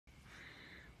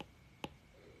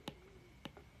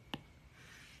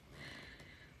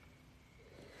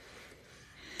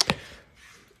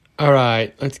All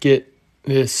right, let's get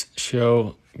this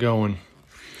show going.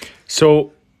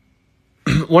 So,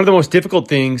 one of the most difficult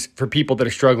things for people that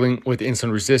are struggling with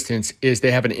insulin resistance is they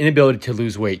have an inability to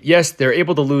lose weight. Yes, they're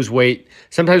able to lose weight.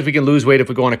 Sometimes we can lose weight if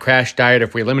we go on a crash diet,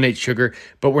 if we eliminate sugar,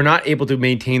 but we're not able to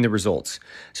maintain the results.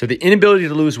 So the inability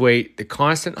to lose weight, the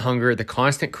constant hunger, the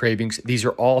constant cravings, these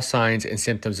are all signs and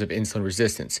symptoms of insulin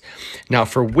resistance. Now,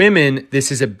 for women,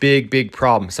 this is a big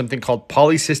problem, something called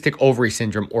polycystic ovary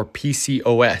syndrome, or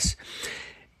PCOS.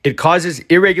 It causes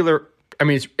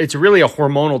it's really a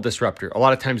hormonal disruptor. A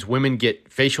lot of times women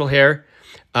get facial hair,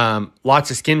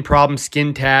 lots of skin problems,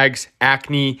 skin tags,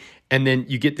 acne, and then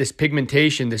you get this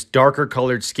pigmentation, this darker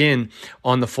colored skin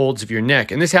on the folds of your neck.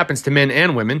 And this happens to men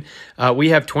and women. We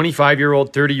have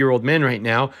 25-year-old, 30-year-old men right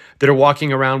now that are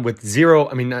walking around with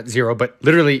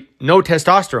literally no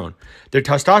testosterone. Their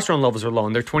testosterone levels are low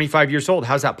and they're 25 years old.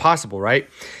 How's that possible, right?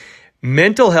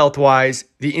 Mental health-wise,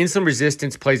 the insulin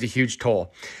resistance plays a huge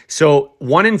toll. So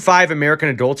 1 in 5 American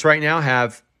adults right now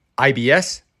have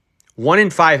IBS. 1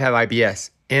 in 5 have IBS.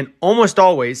 And almost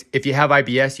always, if you have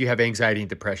IBS, you have anxiety and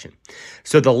depression.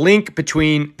 So the link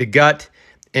between the gut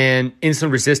and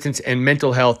insulin resistance and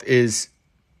mental health is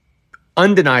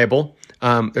undeniable.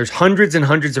 There's hundreds and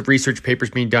hundreds of research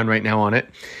papers being done right now on it.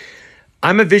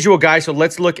 I'm a visual guy, so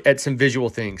let's look at some visual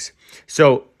things.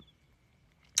 So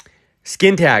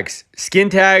skin tags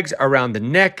around the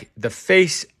neck, the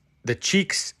face, the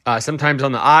cheeks, sometimes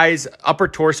on the eyes, upper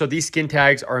torso. These skin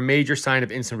tags are a major sign of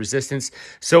insulin resistance.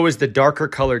 So is the darker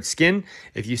colored skin.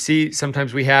 If you see,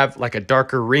 sometimes we have like a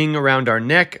darker ring around our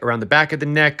neck, around the back of the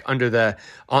neck, on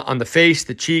the face,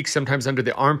 the cheeks, sometimes under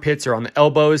the armpits or on the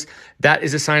elbows. That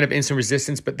is a sign of insulin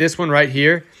resistance. But this one right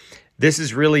here, this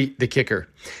is really the kicker.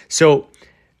 So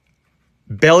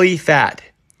belly fat,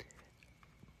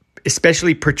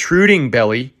 especially protruding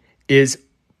belly, is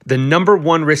the number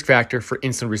one risk factor for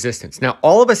insulin resistance. Now,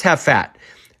 all of us have fat.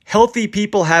 Healthy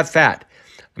people have fat.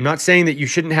 I'm not saying that you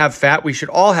shouldn't have fat. We should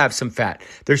all have some fat.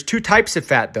 There's 2 types of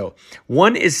fat, though.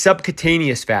 One is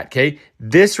subcutaneous fat, okay?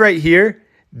 This right here,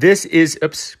 this is,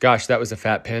 that was a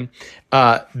fat pen.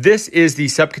 This is the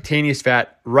subcutaneous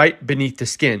fat right beneath the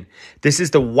skin. This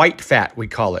is the white fat, we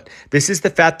call it. This is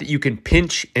the fat that you can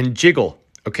pinch and jiggle,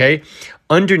 okay?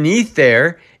 Underneath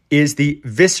there is the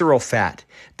visceral fat.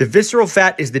 The visceral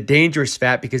fat is the dangerous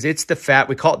fat because it's the fat,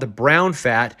 we call it the brown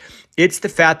fat. It's the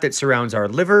fat that surrounds our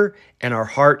liver and our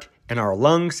heart and our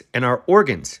lungs and our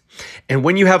organs. And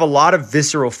when you have a lot of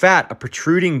visceral fat, a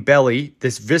protruding belly,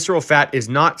 this visceral fat is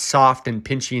not soft and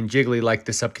pinchy and jiggly like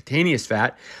the subcutaneous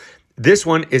fat. This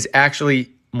one is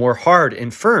actually more hard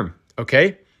and firm,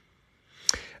 okay?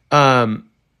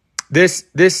 This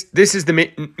is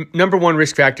the number one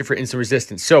risk factor for insulin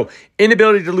resistance. So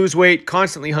inability to lose weight,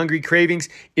 constantly hungry, cravings.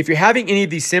 If you're having any of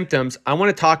these symptoms, I want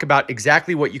to talk about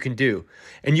exactly what you can do.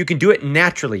 And you can do it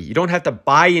naturally. You don't have to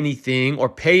buy anything or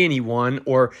pay anyone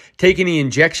or take any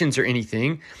injections or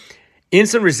anything.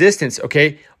 Insulin resistance,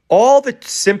 okay? All the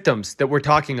symptoms that we're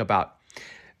talking about,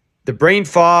 the brain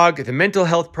fog, the mental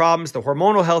health problems, the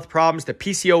hormonal health problems, the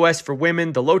PCOS for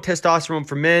women, the low testosterone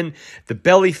for men, the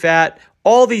belly fat,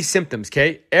 all these symptoms,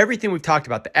 okay? Everything we've talked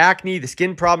about, the acne, the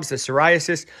skin problems, the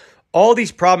psoriasis, all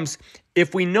these problems,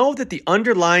 if we know that the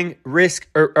underlying risk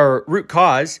or root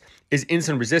cause is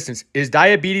insulin resistance, is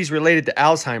diabetes related to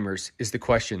Alzheimer's is the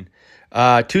question.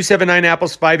 279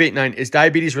 Apples 589, is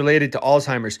diabetes related to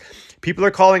Alzheimer's? People are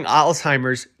calling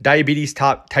Alzheimer's diabetes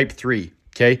type 3,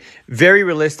 okay? Very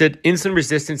realistic. Insulin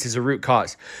resistance is a root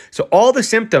cause. So all the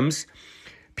symptoms,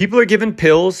 people are given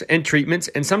pills and treatments,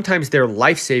 and sometimes they're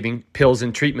life-saving pills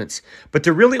and treatments, but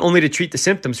they're really only to treat the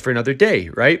symptoms for another day,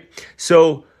 right?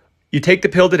 So you take the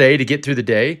pill today to get through the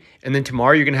day, and then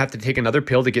tomorrow you're going to have to take another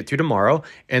pill to get through tomorrow,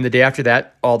 and the day after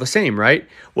that, all the same, right?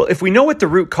 Well, if we know what the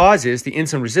root cause is, the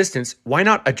insulin resistance, why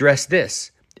not address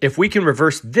this? If we can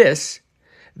reverse this,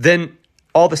 then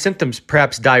all the symptoms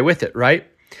perhaps die with it, right?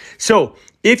 So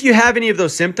if you have any of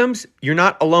those symptoms, you're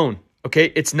not alone.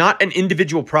 Okay, it's not an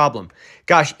individual problem.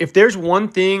 Gosh, if there's one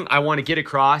thing I want to get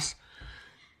across,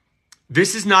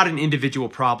 this is not an individual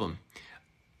problem.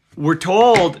 We're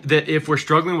told that if we're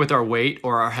struggling with our weight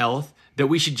or our health, that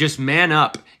we should just man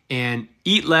up and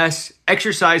eat less,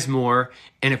 exercise more,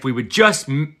 and if we would just,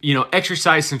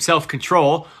 exercise some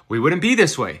self-control, we wouldn't be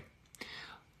this way.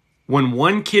 When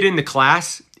one kid in the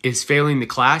class is failing the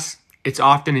class, it's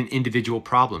often an individual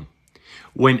problem.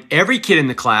 When every kid in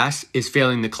the class is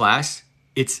failing the class,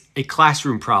 it's a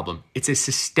classroom problem. It's a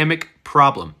systemic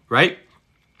problem, right?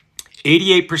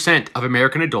 88% of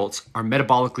American adults are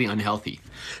metabolically unhealthy.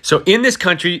 So in this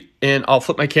country, and I'll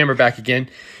flip my camera back again.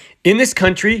 In this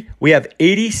country, we have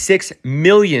 86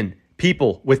 million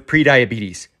people with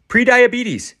prediabetes.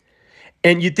 Prediabetes.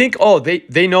 And you'd think, oh,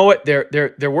 they know it.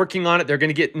 They're working on it. They're going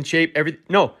to get in shape.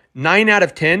 No, 9 out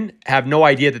of 10 have no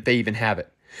idea that they even have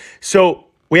it. So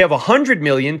we have 100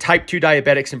 million type 2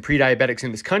 diabetics and pre-diabetics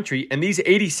in this country. And these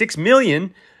 86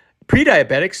 million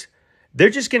pre-diabetics, they're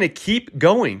just going to keep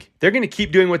going. They're going to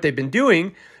keep doing what they've been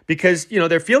doing because,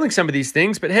 they're feeling some of these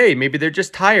things, but hey, maybe they're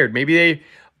just tired. Maybe they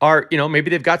are,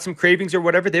 maybe they've got some cravings or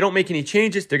whatever. They don't make any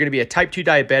changes. They're going to be a type 2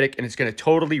 diabetic and it's going to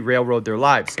totally railroad their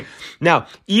lives. Now,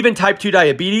 even type 2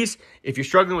 diabetes, if you're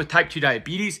struggling with type 2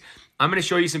 diabetes, I'm going to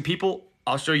show you some people.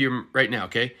 I'll show you right now,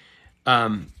 okay?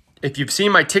 If you've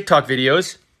seen my TikTok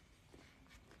videos,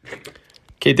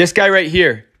 okay, this guy right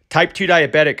here, type 2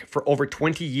 diabetic for over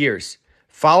 20 years.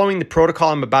 Following the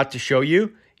protocol I'm about to show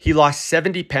you, he lost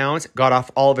 70 pounds, got off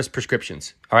all of his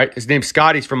prescriptions. All right. His name's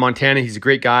Scott. He's from Montana. He's a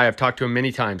great guy. I've talked to him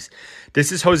many times.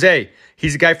 This is Jose.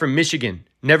 He's a guy from Michigan.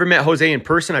 Never met Jose in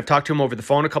person. I've talked to him over the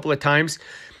phone a couple of times.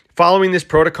 Following this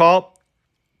protocol,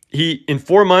 he, in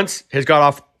 4 months, has got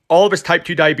off all of his type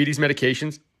 2 diabetes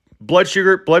medications. Blood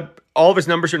sugar, all of his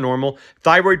numbers are normal.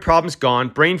 Thyroid problems gone.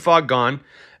 Brain fog gone.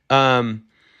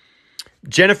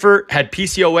 Jennifer had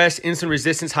PCOS, insulin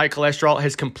resistance, high cholesterol,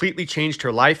 has completely changed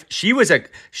her life. She's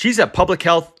a public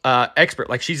health expert.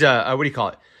 Like she's what do you call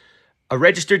it? A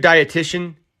registered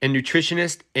dietitian and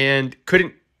nutritionist, and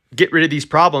couldn't get rid of these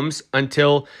problems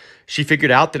until she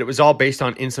figured out that it was all based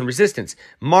on insulin resistance.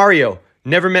 Mario,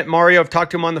 never met Mario. I've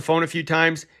talked to him on the phone a few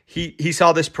times. He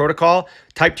saw this protocol,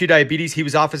 type 2 diabetes. He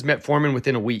was off his metformin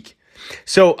within a week.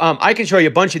 So I can show you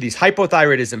a bunch of these: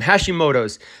 hypothyroidism,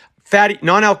 Hashimoto's, fatty,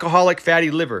 non-alcoholic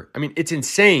fatty liver. I mean, it's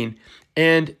insane.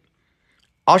 And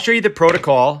I'll show you the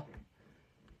protocol.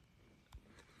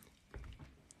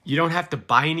 You don't have to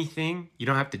buy anything. You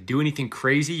don't have to do anything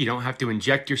crazy. You don't have to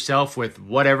inject yourself with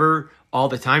whatever all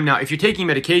the time. Now, if you're taking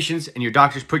medications and your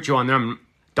doctors put you on them,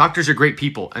 doctors are great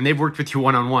people and they've worked with you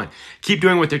one-on-one. Keep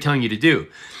doing what they're telling you to do.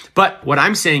 But what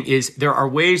I'm saying is there are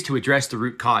ways to address the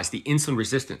root cause, the insulin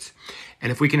resistance.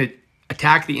 And if we can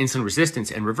attack the insulin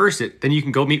resistance and reverse it, then you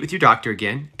can go meet with your doctor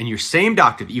again, and your same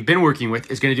doctor that you've been working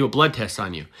with is going to do a blood test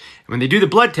on you. And when they do the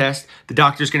blood test, the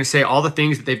doctor is going to say all the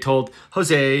things that they've told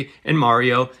Jose and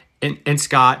Mario and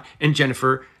Scott and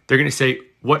Jennifer. They're going to say,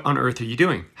 what on earth are you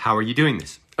doing? How are you doing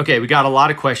this? Okay, we got a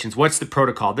lot of questions. What's the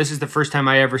protocol? This is the first time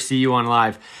I ever see you on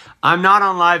live. I'm not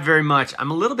on live very much.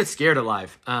 I'm a little bit scared of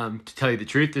live, to tell you the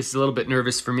truth. This is a little bit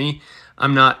nervous for me.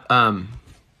 I'm not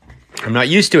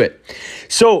used to it.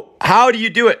 So how do you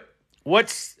do it?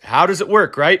 How does it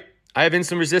work, right? I have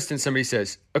insulin resistance, somebody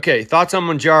says. Okay, thoughts on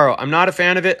Mounjaro. I'm not a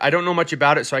fan of it. I don't know much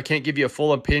about it, so I can't give you a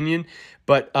full opinion.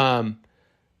 But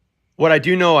what I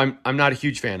do know, I'm not a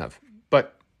huge fan of.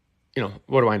 But,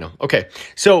 what do I know? Okay,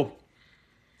 so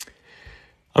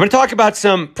I'm going to talk about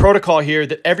some protocol here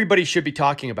that everybody should be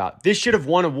talking about. This should have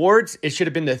won awards. It should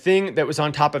have been the thing that was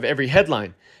on top of every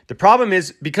headline. The problem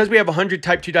is, because we have 100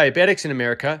 type 2 diabetics in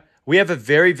America, we have a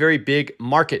very, very big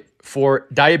market for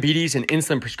diabetes and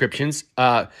insulin prescriptions.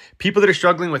 People that are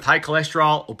struggling with high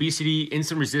cholesterol, obesity,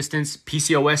 insulin resistance,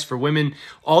 PCOS for women,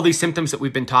 all these symptoms that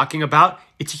we've been talking about,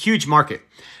 it's a huge market.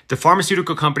 The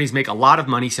pharmaceutical companies make a lot of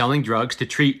money selling drugs to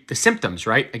treat the symptoms,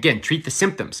 right? Again, treat the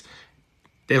symptoms.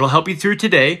 It'll help you through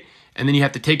today, and then you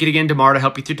have to take it again tomorrow to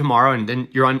help you through tomorrow, and then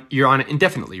you're on it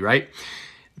indefinitely, right?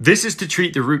 This is to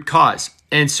treat the root cause.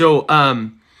 And so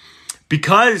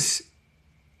because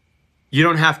you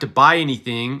don't have to buy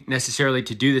anything necessarily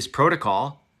to do this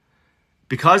protocol,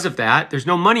 because of that, there's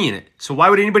no money in it. So why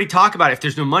would anybody talk about it if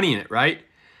there's no money in it, right?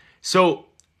 So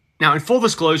now, in full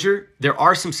disclosure, there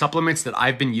are some supplements that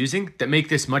I've been using that make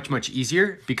this much, much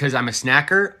easier because I'm a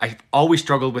snacker. I've always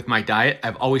struggled with my diet.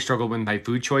 I've always struggled with my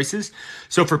food choices.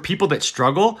 So for people that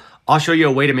struggle, I'll show you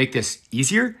a way to make this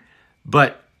easier,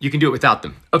 but you can do it without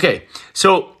them. Okay,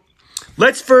 so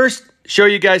let's first show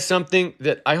you guys something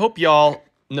that I hope y'all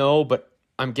know, but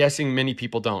I'm guessing many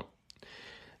people don't.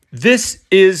 This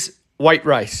is white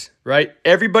rice, right?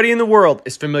 Everybody in the world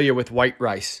is familiar with white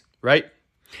rice, right?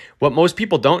 What most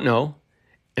people don't know,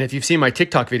 and if you've seen my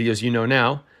TikTok videos, you know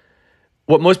now,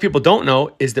 what most people don't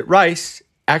know is that rice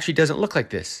actually doesn't look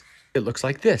like this. It looks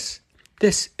like this.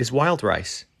 This is wild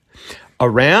rice.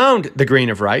 Around the grain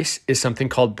of rice is something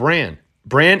called bran.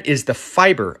 Bran is the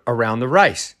fiber around the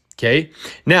rice, okay?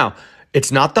 Now,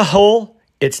 it's not the hull,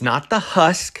 it's not the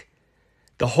husk.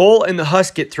 The hull and the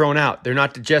husk get thrown out. They're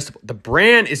not digestible. The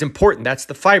bran is important. That's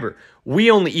the fiber.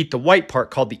 We only eat the white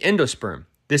part called the endosperm.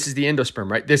 This is the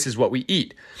endosperm, right? This is what we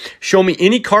eat. Show me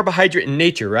any carbohydrate in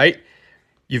nature, right?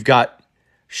 You've got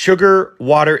sugar,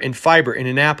 water, and fiber in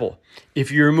an apple.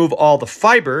 If you remove all the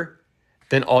fiber,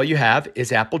 then all you have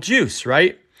is apple juice,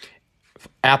 right?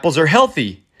 Apples are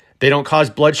healthy. They don't cause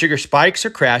blood sugar spikes or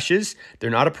crashes. They're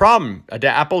not a problem. An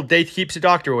apple a day keeps the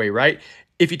doctor away, right?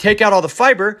 If you take out all the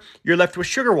fiber, you're left with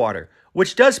sugar water,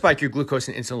 which does spike your glucose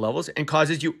and insulin levels and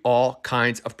causes you all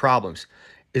kinds of problems.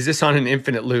 Is this on an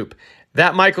infinite loop?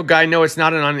 That Michael guy, no, it's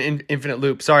not on an infinite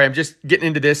loop. Sorry, I'm just getting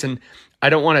into this and I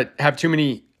don't want to have too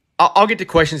many. I'll get to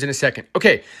questions in a second.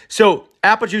 Okay, so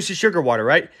apple juice is sugar water,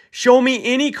 right? Show me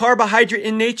any carbohydrate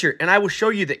in nature and I will show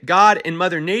you that God and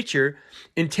Mother Nature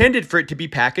intended for it to be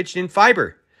packaged in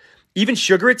fiber. Even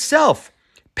sugar itself,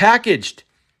 packaged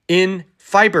in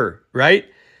fiber, right?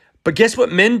 But guess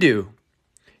what men do?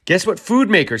 Guess what food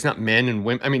makers, not men and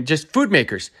women, I mean just food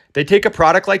makers, they take a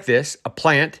product like this, a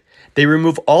plant, they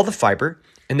remove all the fiber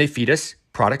and they feed us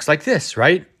products like this,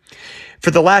 right?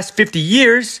 For the last 50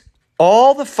 years,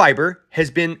 all the fiber has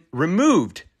been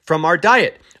removed from our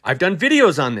diet. I've done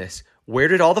videos on this. Where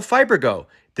did all the fiber go?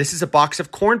 This is a box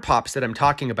of corn pops that I'm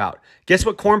talking about. Guess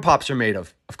what corn pops are made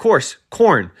of? Of course,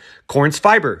 corn. Corn's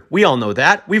fiber. We all know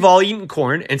that. We've all eaten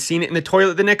corn and seen it in the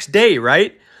toilet the next day,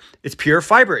 right? It's pure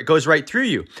fiber. It goes right through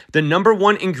you. The number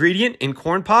one ingredient in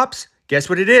corn pops, guess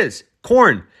what it is?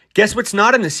 Corn. Guess what's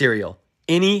not in the cereal?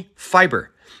 Any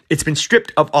fiber. It's been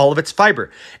stripped of all of its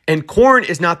fiber. And corn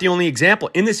is not the only example.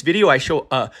 In this video, I show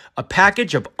a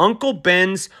package of Uncle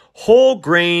Ben's whole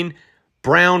grain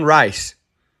brown rice.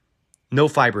 No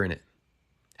fiber in it.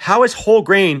 How is whole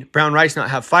grain brown rice not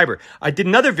have fiber? I did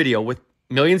another video with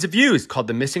millions of views called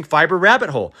The Missing Fiber Rabbit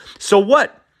Hole. So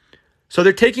what? So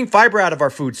they're taking fiber out of our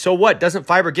food. So what? Doesn't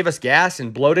fiber give us gas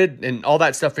and bloated and all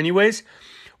that stuff anyways?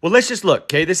 Well, let's just look,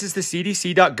 okay? This is the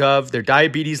cdc.gov, their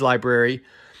diabetes library.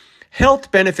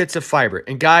 Health benefits of fiber.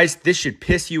 And guys, this should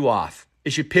piss you off.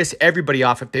 It should piss everybody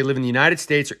off if they live in the United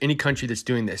States or any country that's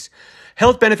doing this.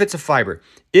 Health benefits of fiber.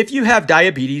 If you have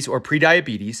diabetes or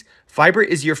prediabetes, fiber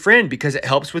is your friend because it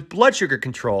helps with blood sugar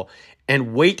control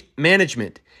and weight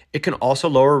management. It can also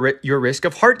lower your risk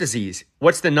of heart disease.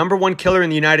 What's the number one killer in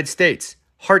the United States?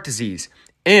 Heart disease.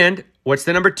 And what's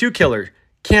the number two killer?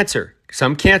 Cancer.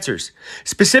 Some cancers.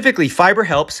 Specifically, fiber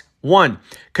helps, 1,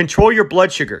 control your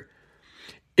blood sugar.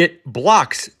 It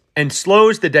blocks and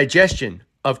slows the digestion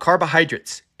of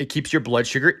carbohydrates. It keeps your blood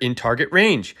sugar in target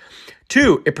range.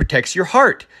 2, it protects your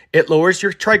heart. It lowers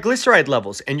your triglyceride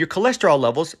levels and your cholesterol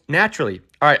levels naturally.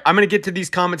 All right, I'm going to get to these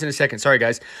comments in a second. Sorry,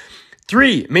 guys.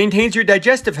 3, maintains your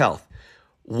digestive health.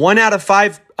 1 out of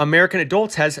 5 American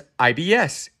adults has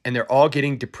IBS, and they're all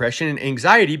getting depression and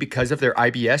anxiety because of their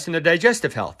IBS and their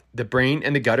digestive health. The brain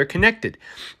and the gut are connected.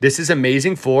 This is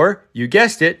amazing for, you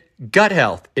guessed it, gut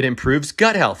health. It improves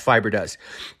gut health, fiber does.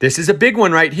 This is a big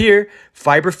one right here.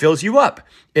 Fiber fills you up.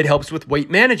 It helps with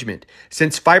weight management.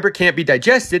 Since fiber can't be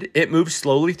digested, it moves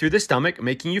slowly through the stomach,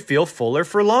 making you feel fuller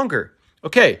for longer.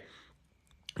 Okay,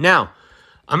 now,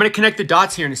 I'm going to connect the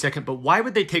dots here in a second, but why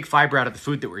would they take fiber out of the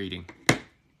food that we're eating?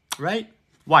 Right?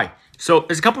 Why? So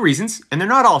there's a couple reasons, and they're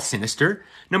not all sinister.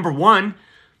 Number 1,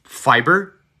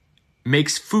 fiber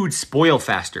makes food spoil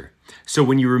faster. So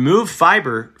when you remove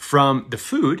fiber from the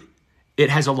food, it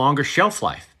has a longer shelf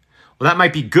life. Well, that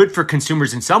might be good for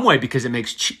consumers in some way because it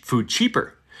makes food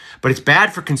cheaper. But it's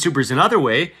bad for consumers in another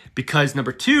way because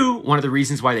number 2, one of the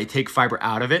reasons why they take fiber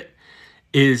out of it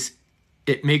is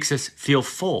it makes us feel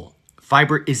full.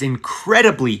 Fiber is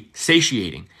incredibly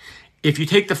satiating. If you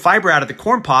take the fiber out of the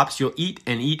corn pops, you'll eat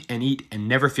and eat and eat and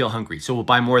never feel hungry. So we'll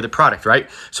buy more of the product, right?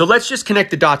 So let's just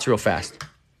connect the dots real fast.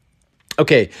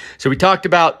 Okay, so we talked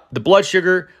about the blood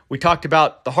sugar. We talked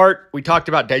about the heart. We talked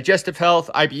about digestive health,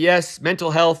 IBS,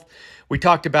 mental health. We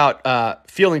talked about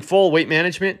feeling full, weight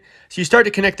management. So you start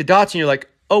to connect the dots and you're like,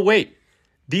 oh, wait,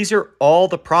 these are all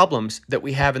the problems that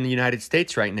we have in the United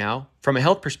States right now from a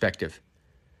health perspective.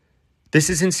 This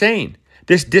is insane.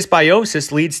 This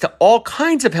dysbiosis leads to all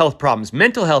kinds of health problems,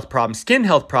 mental health problems, skin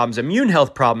health problems, immune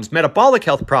health problems, metabolic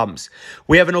health problems.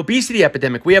 We have an obesity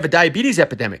epidemic. We have a diabetes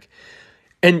epidemic.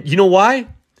 And you know why?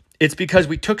 It's because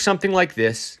we took something like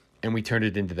this and we turned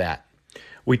it into that.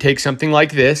 We take something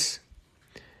like this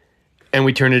and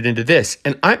we turn it into this.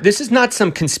 And this is not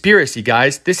some conspiracy,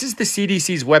 guys. This is the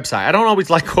CDC's website. I don't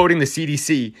always like quoting the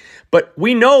CDC, but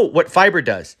we know what fiber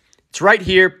does. It's right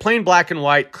here, plain black and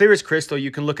white, clear as crystal.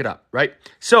 You can look it up, right?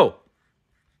 So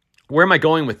where am I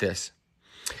going with this?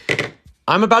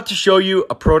 I'm about to show you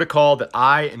a protocol that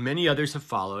I and many others have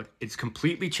followed. It's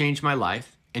completely changed my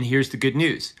life. And here's the good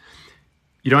news.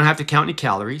 You don't have to count any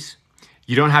calories.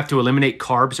 You don't have to eliminate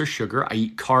carbs or sugar. I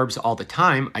eat carbs all the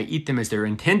time. I eat them as they're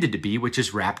intended to be, which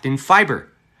is wrapped in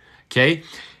fiber, okay?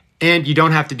 And you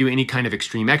don't have to do any kind of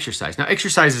extreme exercise. Now,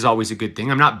 exercise is always a good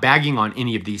thing. I'm not bagging on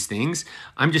any of these things.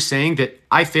 I'm just saying that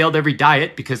I failed every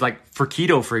diet because like for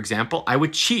keto, for example, I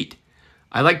would cheat.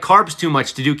 I like carbs too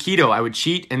much to do keto. I would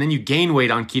cheat, and then you gain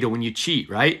weight on keto when you cheat,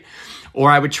 right? Or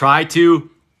I would try to,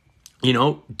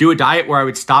 do a diet where I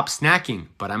would stop snacking,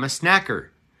 but I'm a snacker.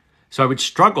 So I would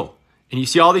struggle. And you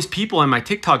see all these people in my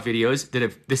TikTok videos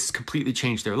this has completely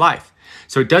changed their life.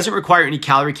 So it doesn't require any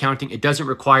calorie counting. It doesn't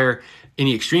require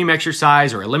any extreme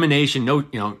exercise or elimination. No,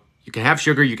 you can have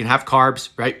sugar, you can have carbs,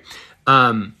 right?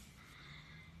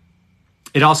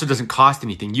 It also doesn't cost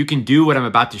anything. You can do what I'm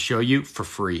about to show you for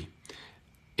free.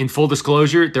 In full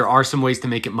disclosure, there are some ways to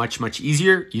make it much, much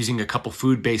easier using a couple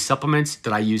food-based supplements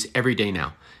that I use every day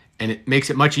now. And it makes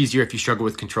it much easier if you struggle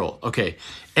with control. Okay,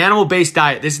 animal-based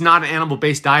diet. This is not an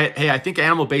animal-based diet. Hey, I think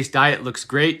animal-based diet looks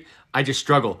great. I just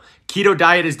struggle. Keto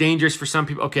diet is dangerous for some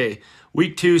people. Okay,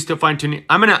 week 2, still fine-tuning.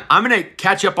 I'm gonna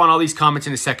catch up on all these comments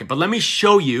in a second, but let me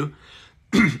show you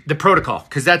the protocol,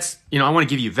 because that's, I want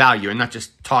to give you value and not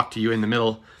just talk to you in the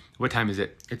middle. What time is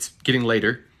it? It's getting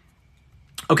later.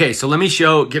 Okay, so let me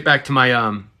get back to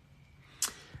my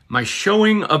my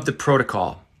showing of the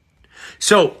protocol.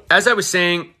 So as I was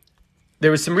saying, there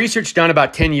was some research done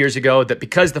about 10 years ago that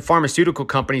because the pharmaceutical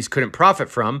companies couldn't profit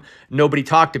from, nobody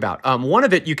talked about. One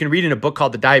of it you can read in a book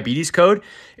called The Diabetes Code.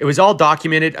 It was all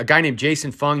documented. A guy named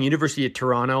Jason Fung, University of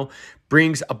Toronto,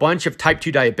 brings a bunch of type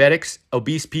 2 diabetics,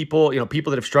 obese people,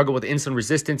 people that have struggled with insulin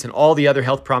resistance and all the other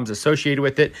health problems associated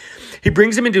with it. He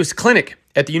brings them into his clinic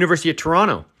at the University of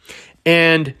Toronto.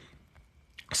 And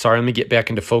sorry, let me get back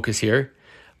into focus here.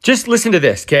 Just listen to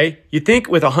this, okay? You think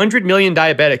with 100 million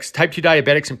diabetics, type 2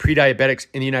 diabetics and pre-diabetics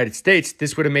in the United States,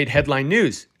 this would have made headline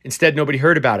news. Instead, nobody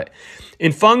heard about it.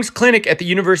 In Fung's clinic at the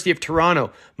University of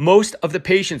Toronto, most of the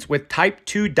patients with type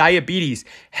 2 diabetes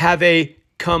have a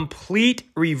complete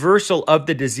reversal of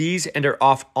the disease and are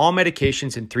off all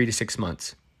medications in 3 to 6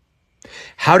 months.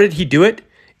 How did he do it?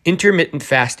 Intermittent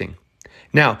fasting.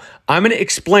 Now, I'm going to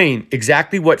explain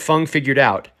exactly what Fung figured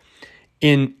out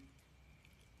in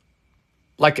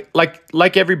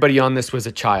like everybody on this was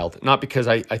a child, not because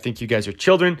I think you guys are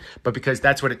children, but because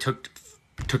that's what it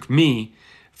took me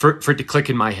for it to click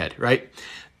in my head, right?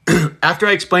 After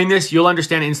I explain this, you'll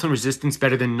understand insulin resistance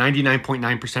better than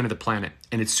 99.9% of the planet.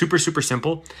 And it's super, super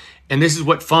simple. And this is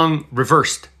what Fung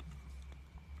reversed.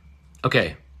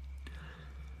 Okay.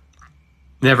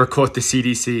 Never quote the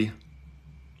CDC.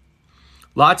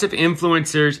 Lots of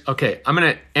influencers. Okay, I'm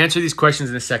going to answer these questions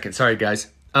in a second. Sorry, guys.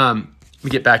 Let me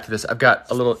get back to this. I've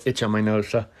got a little itch on my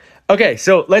nose. Okay,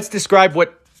 so let's describe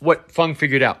what Fung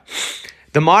figured out.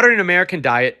 The modern American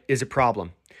diet is a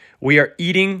problem. We are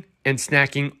eating and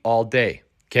snacking all day,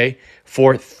 okay?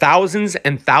 For thousands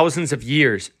and thousands of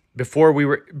years before we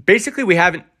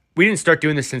didn't start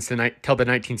doing this till the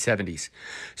 1970s.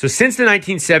 So since the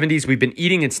 1970s, we've been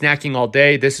eating and snacking all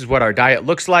day. This is what our diet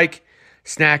looks like,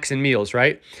 snacks and meals,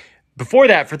 right? Before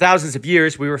that, for thousands of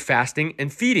years, we were fasting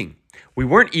and feeding. We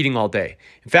weren't eating all day.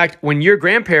 In fact, when your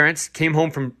grandparents came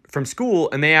home from school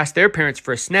and they asked their parents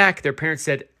for a snack, their parents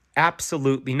said,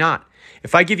 absolutely not.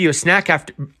 If I give you a snack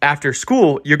after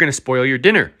school, you're going to spoil your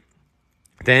dinner.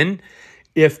 Then,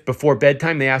 if before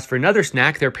bedtime they asked for another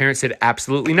snack, their parents said,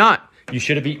 absolutely not. You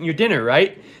should have eaten your dinner,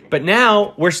 right? But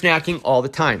now we're snacking all the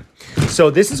time. So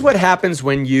this is what happens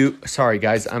when sorry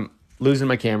guys, I'm losing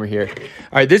my camera here. All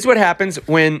right, this is what happens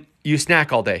when you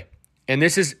snack all day. And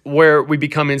this is where we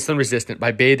become insulin resistant,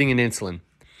 by bathing in insulin.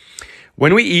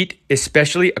 When we eat,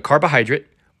 especially a carbohydrate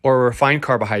or a refined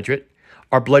carbohydrate,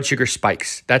 our blood sugar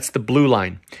spikes. That's the blue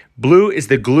line. Blue is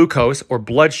the glucose or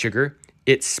blood sugar.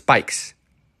 It spikes.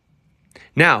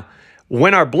 Now,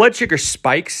 when our blood sugar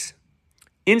spikes,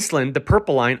 insulin, the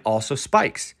purple line, also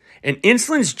spikes. And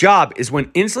insulin's job is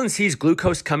when insulin sees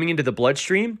glucose coming into the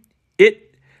bloodstream,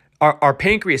 our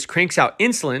pancreas cranks out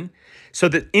insulin so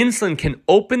that insulin can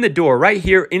open the door. Right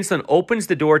here, insulin opens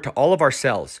the door to all of our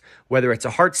cells. Whether it's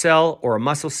a heart cell or a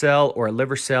muscle cell or a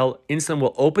liver cell, insulin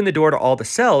will open the door to all the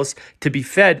cells to be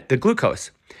fed the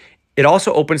glucose. It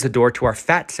also opens the door to our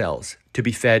fat cells to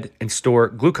be fed and store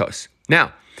glucose.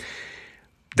 Now,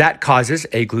 that causes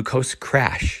a glucose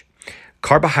crash.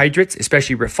 Carbohydrates,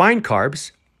 especially refined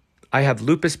carbs, I have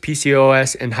lupus,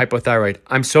 PCOS, and hypothyroid.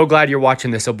 I'm so glad you're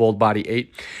watching this, A Bold Body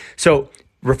 8. So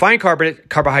refined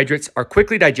carbohydrates are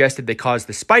quickly digested. They cause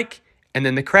the spike and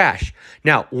then the crash.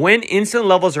 Now, when insulin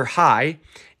levels are high,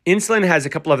 insulin has a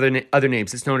couple of other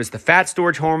names. It's known as the fat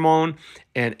storage hormone.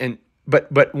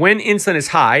 But when insulin is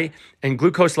high and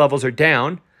glucose levels are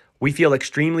down, we feel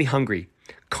extremely hungry.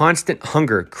 Constant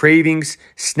hunger, cravings,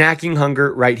 snacking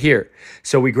hunger right here.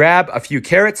 So we grab a few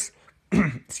carrots,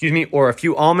 or a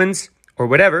few almonds or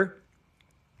whatever,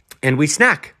 and we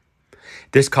snack.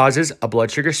 This causes a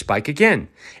blood sugar spike again.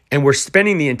 And we're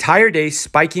spending the entire day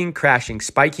spiking, crashing,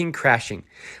 spiking, crashing.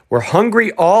 We're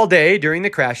hungry all day during the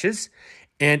crashes.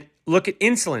 And look at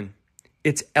insulin.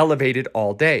 It's elevated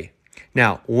all day.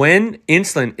 Now, when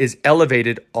insulin is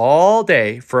elevated all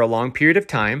day for a long period of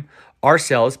time, our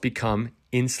cells become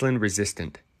insulin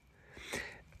resistant.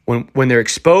 When they're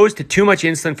exposed to too much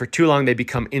insulin for too long, they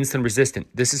become insulin resistant.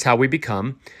 This is how we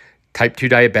become type 2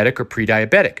 diabetic or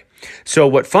pre-diabetic. So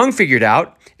what Fung figured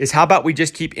out is how about we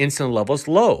just keep insulin levels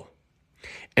low?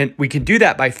 And we can do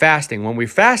that by fasting. When we're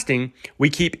fasting, we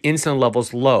keep insulin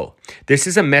levels low. This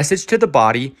is a message to the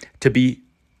body to be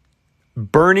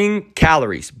burning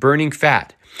calories, burning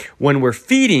fat. When we're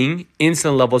feeding,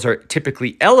 insulin levels are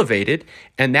typically elevated,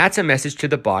 and that's a message to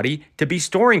the body to be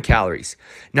storing calories.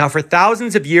 Now, for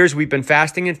thousands of years, we've been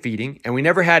fasting and feeding, and we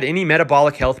never had any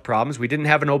metabolic health problems. We didn't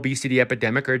have an obesity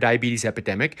epidemic or a diabetes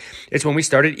epidemic. It's when we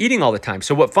started eating all the time.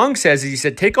 So what Fung says is he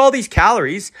said, take all these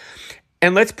calories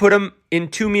and let's put them in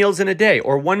 2 meals in a day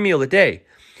or 1 meal a day.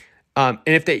 And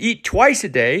if they eat twice a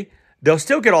day, they'll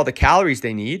still get all the calories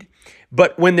they need.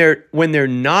 But when they're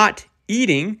not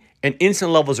eating and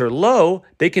insulin levels are low,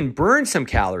 they can burn some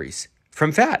calories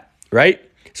from fat, right?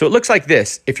 So it looks like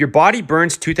this. If your body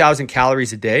burns 2,000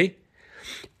 calories a day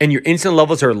and your insulin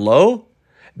levels are low,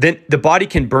 then the body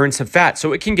can burn some fat.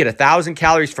 So it can get 1,000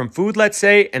 calories from food, let's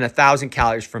say, and 1,000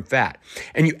 calories from fat.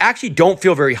 And you actually don't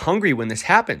feel very hungry when this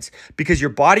happens because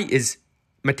your body is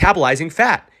metabolizing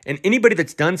fat. And anybody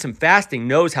that's done some fasting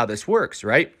knows how this works,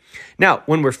 right? Now,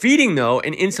 when we're feeding though,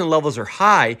 and insulin levels are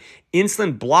high,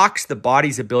 insulin blocks the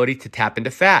body's ability to tap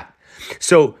into fat.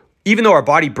 So even though our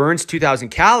body burns 2,000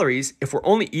 calories, if we're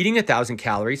only eating 1,000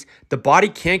 calories, the body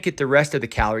can't get the rest of the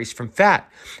calories from fat.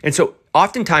 And so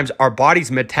oftentimes our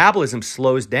body's metabolism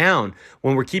slows down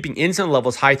when we're keeping insulin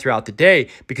levels high throughout the day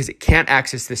because it can't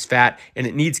access this fat and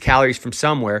it needs calories from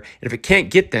somewhere. And if it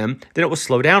can't get them, then it will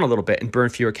slow down a little bit and burn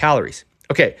fewer calories.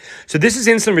 Okay, so this is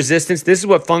insulin resistance. This is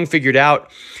what Fung figured out.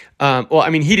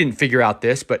 He didn't figure out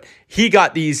this, but he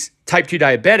got these type 2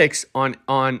 diabetics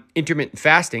on intermittent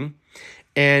fasting,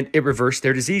 and it reversed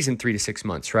their disease in 3 to 6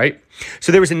 months, right?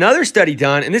 So there was another study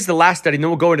done, and this is the last study, and then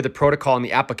we'll go into the protocol and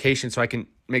the application so I can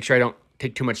make sure I don't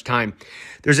take too much time.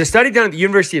 There's a study done at the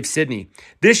University of Sydney.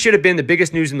 This should have been the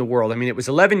biggest news in the world. I mean, it was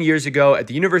 11 years ago at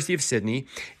the University of Sydney,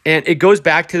 and it goes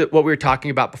back to what we were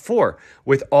talking about before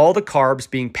with all the carbs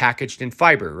being packaged in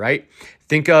fiber, right?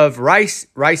 Think of rice.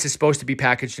 Rice is supposed to be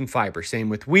packaged in fiber. Same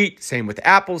with wheat, same with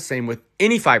apples, same with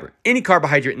any fiber, any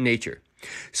carbohydrate in nature.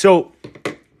 So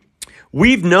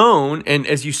we've known, and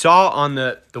as you saw on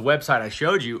the website I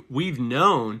showed you, we've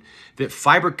known that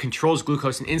fiber controls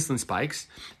glucose and insulin spikes,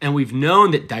 and we've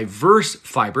known that diverse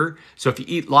fiber, so if you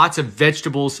eat lots of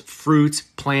vegetables, fruits,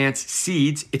 plants,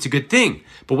 seeds, it's a good thing.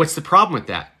 But what's the problem with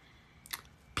that?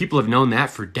 People have known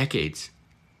that for decades.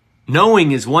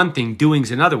 Knowing is one thing, doing is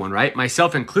another one, right?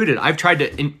 Myself included, I've tried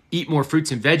to eat more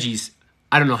fruits and veggies,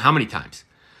 I don't know how many times,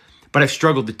 but I've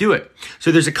struggled to do it.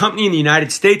 So there's a company in the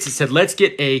United States that said, let's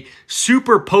get a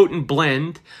super potent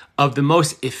blend of the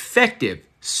most effective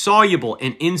soluble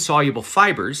and insoluble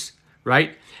fibers,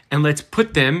 right? And let's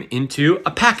put them into a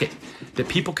packet that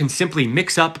people can simply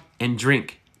mix up and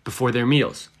drink before their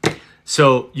meals.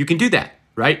 So you can do that,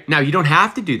 right? Now, you don't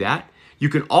have to do that. You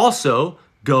can also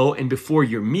go and before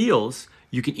your meals,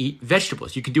 you can eat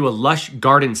vegetables. You can do a lush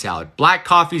garden salad. Black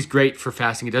coffee is great for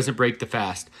fasting. It doesn't break the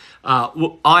fast.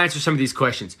 I'll answer some of these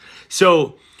questions.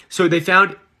 So they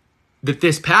found that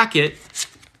this packet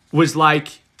was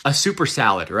like a super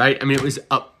salad, right? I mean,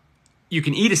 you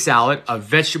can eat a salad of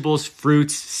vegetables,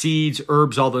 fruits, seeds,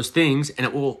 herbs, all those things, and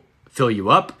it will fill you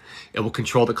up. It will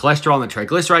control the cholesterol and the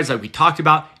triglycerides like we talked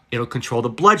about. It'll control the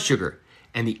blood sugar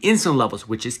and the insulin levels,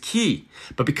 which is key.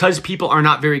 But because people are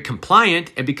not very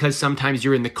compliant, and because sometimes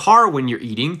you're in the car when you're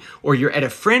eating, or you're at a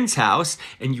friend's house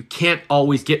and you can't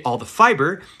always get all the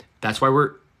fiber, that's why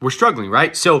we're struggling,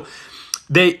 right? So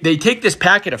they take this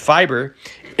packet of fiber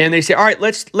and they say, all right,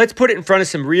 let's put it in front of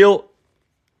some real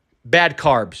bad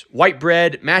carbs, white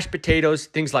bread, mashed potatoes,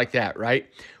 things like that, right?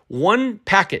 One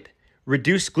packet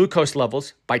reduced glucose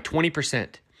levels by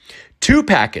 20%. 2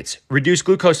 packets reduced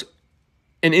glucose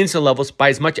and insulin levels by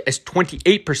as much as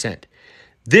 28%.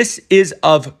 This is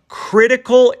of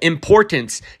critical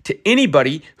importance to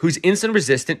anybody who's insulin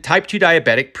resistant, type 2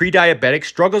 diabetic, pre-diabetic,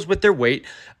 struggles with their weight.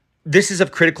 This is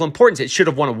of critical importance. It should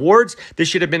have won awards. This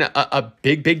should have been a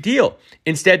big, big deal.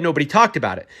 Instead, nobody talked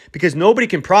about it because nobody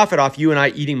can profit off you and I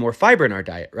eating more fiber in our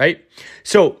diet, right?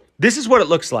 So this is what it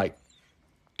looks like.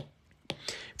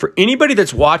 For anybody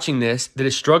that's watching this that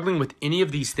is struggling with any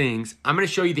of these things, I'm going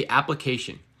to show you the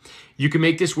application. You can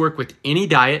make this work with any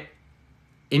diet,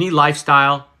 any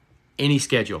lifestyle, any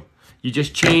schedule. You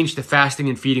just change the fasting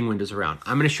and feeding windows around.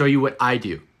 I'm going to show you what I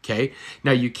do, okay?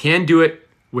 Now, you can do it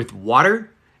with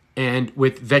water and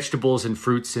with vegetables and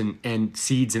fruits and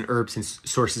seeds and herbs and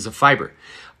sources of fiber.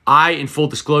 I, in full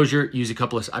disclosure, use a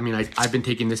couple of, I've been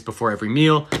taking this before every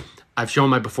meal. I've shown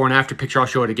my before and after picture. I'll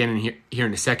show it again here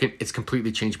in a second. It's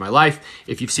completely changed my life.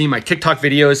 If you've seen my TikTok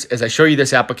videos, as I show you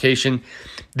this application,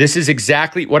 this is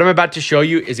exactly, what I'm about to show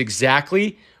you is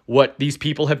exactly what these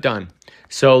people have done.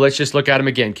 So let's just look at them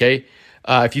again, okay?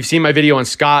 If you've seen my video on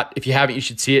Scott, if you haven't, you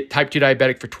should see it. Type 2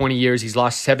 diabetic for 20 years. He's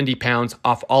lost 70 pounds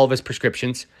off all of his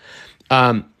prescriptions.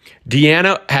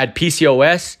 Deanna had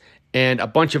PCOS and a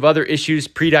bunch of other issues,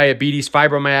 prediabetes,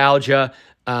 fibromyalgia,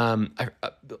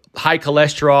 high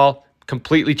cholesterol,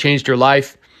 completely changed her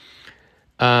life.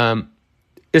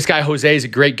 This guy, Jose, is a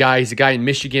great guy. He's a guy in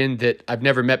Michigan that I've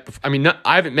never met before.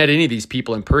 I haven't met any of these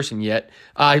people in person yet.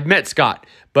 I've met Scott,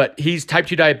 but he's type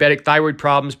 2 diabetic, thyroid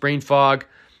problems, brain fog.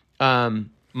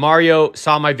 Mario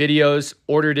saw my videos,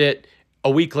 ordered it. A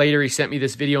week later, he sent me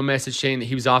this video message saying that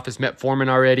he was off his metformin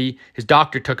already. His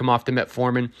doctor took him off the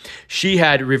metformin. She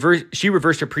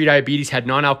reversed her prediabetes, had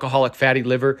non-alcoholic fatty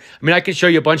liver. I can show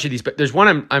you a bunch of these, but there's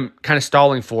one I'm kind of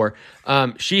stalling for.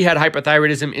 She had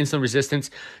hypothyroidism, insulin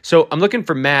resistance. So I'm looking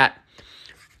for Matt.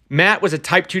 Matt was a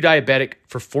type 2 diabetic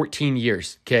for 14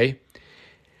 years, okay?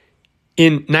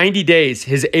 In 90 days,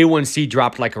 his A1C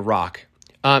dropped like a rock.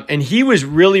 And he was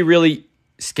really, really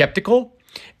skeptical.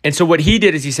 And so what he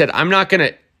did is he said, I'm not going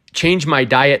to change my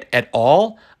diet at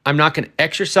all. I'm not going to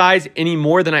exercise any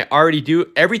more than I already do.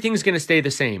 Everything's going to stay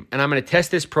the same. And I'm going to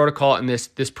test this protocol and this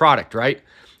product, right?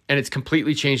 And it's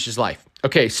completely changed his life.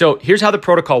 Okay, so here's how the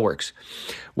protocol works.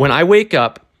 When I wake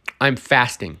up, I'm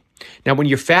fasting. Now, when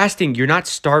you're fasting, you're not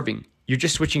starving. You're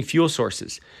just switching fuel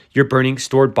sources. You're burning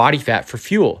stored body fat for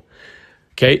fuel,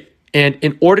 okay? And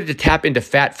in order to tap into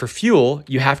fat for fuel,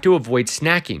 you have to avoid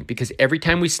snacking, because every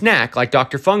time we snack, like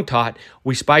Dr. Fung taught,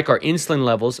 we spike our insulin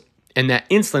levels, and that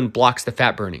insulin blocks the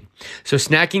fat burning. So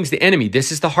snacking's the enemy. This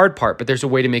is the hard part, but there's a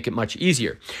way to make it much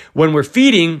easier. When we're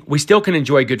feeding, we still can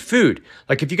enjoy good food.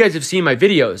 Like if you guys have seen my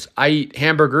videos, I eat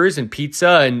hamburgers and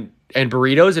pizza and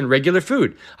burritos and regular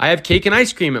food. I have cake and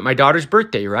ice cream at my daughter's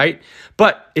birthday, right?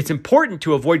 But it's important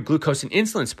to avoid glucose and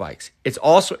insulin spikes. It's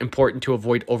also important to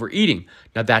avoid overeating.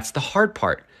 Now that's the hard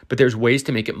part, but there's ways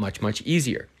to make it much, much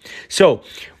easier. So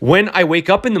when I wake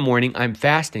up in the morning, I'm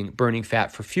fasting, burning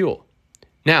fat for fuel.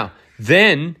 Now,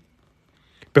 then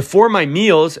before my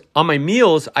meals, on my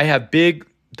meals, I have big,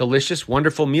 delicious,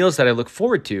 wonderful meals that I look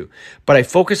forward to, but I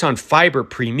focus on fiber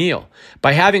pre-meal.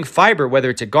 By having fiber, whether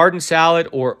it's a garden salad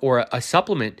or a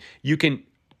supplement, you can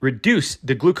reduce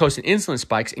the glucose and insulin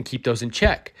spikes and keep those in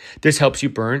check. This helps you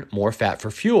burn more fat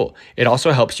for fuel. It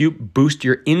also helps you boost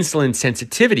your insulin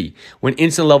sensitivity. When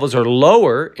insulin levels are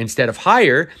lower instead of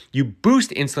higher, you boost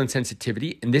insulin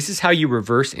sensitivity, and this is how you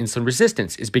reverse insulin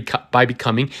resistance, is by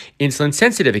becoming insulin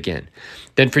sensitive again.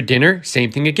 Then for dinner,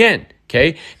 same thing again.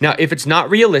 Okay. Now, if it's not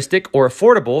realistic or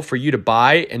affordable for you to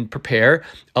buy and prepare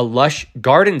a lush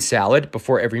garden salad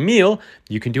before every meal,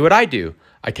 you can do what I do.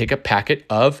 I take a packet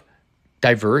of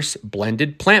diverse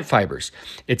blended plant fibers.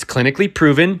 It's clinically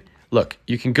proven. Look,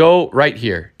 you can go right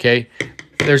here. Okay.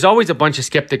 There's always a bunch of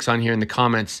skeptics on here in the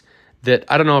comments that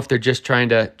I don't know if they're just trying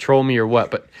to troll me or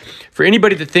what, but for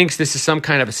anybody that thinks this is some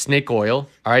kind of a snake oil,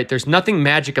 all right, there's nothing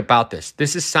magic about this.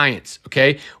 This is science.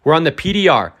 Okay. We're on the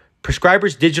PDR.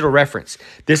 Prescriber's Digital Reference.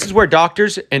 This is where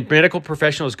doctors and medical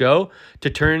professionals go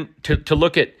to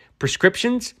look at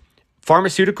prescriptions,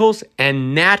 pharmaceuticals,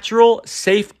 and natural,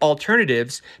 safe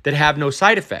alternatives that have no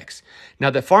side effects. Now,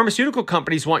 the pharmaceutical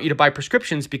companies want you to buy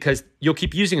prescriptions because you'll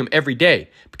keep using them every day,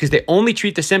 because they only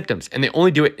treat the symptoms and they only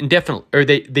do it indefinitely, or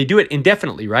they do it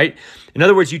indefinitely, right? In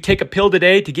other words, you take a pill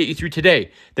today to get you through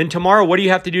today. Then tomorrow, what do you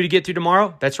have to do to get through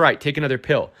tomorrow? That's right, take another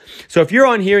pill. So if you're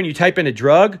on here and you type in a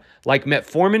drug like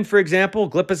metformin, for example,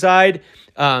 glipizide,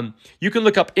 you can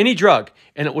look up any drug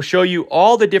and it will show you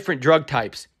all the different drug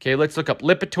types. Okay, let's look up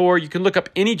Lipitor. You can look up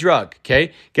any drug.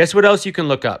 Okay, guess what else you can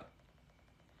look up?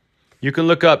 You can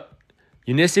look up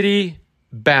Unicity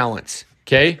Balance.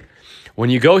 Okay, when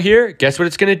you go here, guess what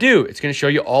it's going to do? It's going to show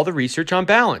you all the research on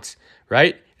balance,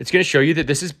 right? It's going to show you that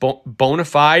this is bona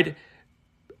fide,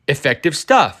 effective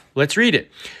stuff. Let's read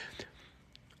it.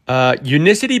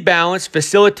 Unicity Balance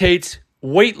facilitates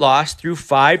weight loss through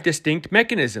 5 distinct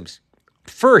mechanisms.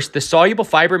 First, the soluble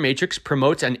fiber matrix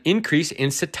promotes an increase in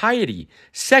satiety.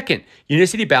 Second,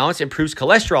 Unicity Balance improves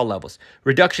cholesterol levels.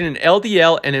 Reduction in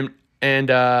LDL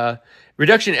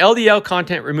reduction in LDL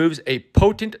content removes a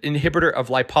potent inhibitor of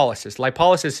lipolysis.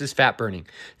 Lipolysis is fat burning.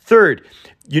 Third,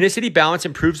 Unicity Balance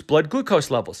improves blood glucose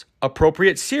levels.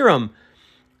 Appropriate serum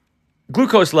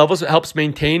glucose levels. It helps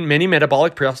maintain many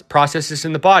metabolic processes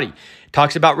in the body. It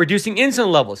talks about reducing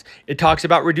insulin levels. It talks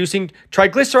about reducing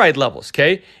triglyceride levels,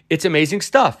 okay? It's amazing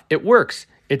stuff. It works.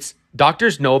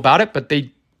 Doctors know about it, but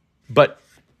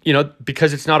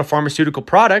because it's not a pharmaceutical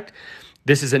product,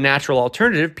 this is a natural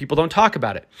alternative. People don't talk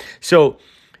about it. So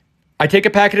I take a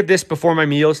packet of this before my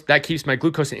meals. That keeps my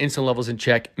glucose and insulin levels in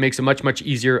check. Makes it much, much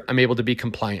easier. I'm able to be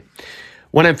compliant.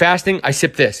 When I'm fasting, I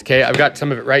sip this, okay? I've got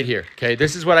some of it right here, okay?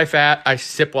 This is what I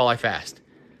sip while I fast.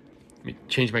 Let me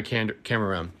change my camera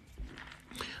around.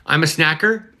 I'm a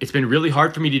snacker. It's been really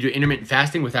hard for me to do intermittent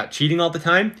fasting without cheating all the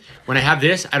time. When I have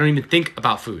this, I don't even think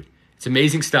about food. It's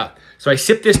amazing stuff. So I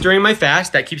sip this during my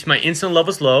fast. That keeps my insulin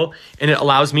levels low, and it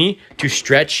allows me to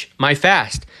stretch my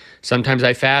fast. Sometimes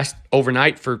I fast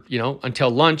overnight for, until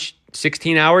lunch,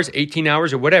 16 hours, 18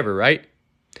 hours, or whatever, right?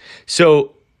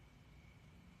 So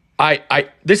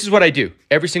this is what I do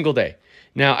every single day.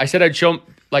 Now, I said I'd show,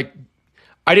 I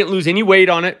didn't lose any weight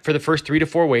on it for the first 3 to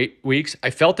 4 weeks.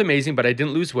 I felt amazing, but I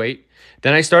didn't lose weight.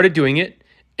 Then I started doing it,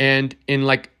 and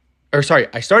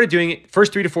I started doing it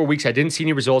first 3 to 4 weeks. I didn't see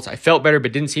any results. I felt better,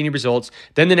 but didn't see any results.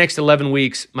 Then the next 11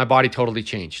 weeks, my body totally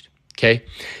changed. Okay.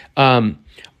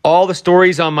 All the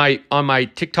stories on my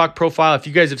TikTok profile. If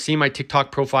you guys have seen my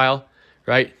TikTok profile,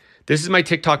 right? This is my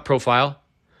TikTok profile.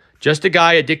 Just a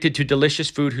guy addicted to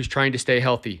delicious food who's trying to stay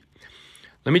healthy.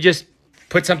 Let me just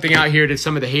put something out here to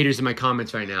some of the haters in my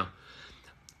comments right now.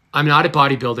 I'm not a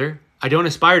bodybuilder. I don't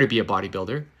aspire to be a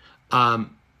bodybuilder.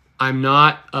 I'm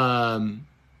not, I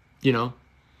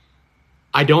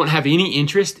don't have any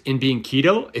interest in being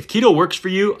keto. If keto works for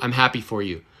you, I'm happy for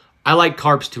you. I like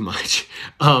carbs too much.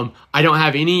 I don't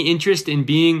have any interest in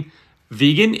being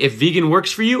vegan. If vegan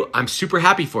works for you, I'm super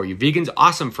happy for you. Vegan's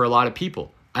awesome for a lot of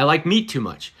people. I like meat too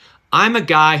much. I'm a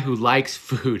guy who likes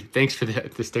food. Thanks for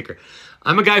the sticker.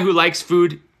 I'm a guy who likes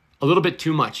food a little bit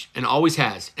too much and always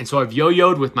has. And so I've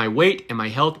yo-yoed with my weight and my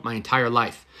health my entire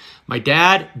life. My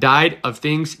dad died of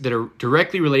things that are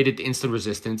directly related to insulin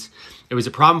resistance. It was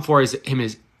a problem for him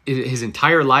his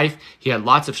entire life. He had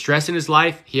lots of stress in his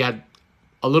life. He had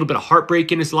a little bit of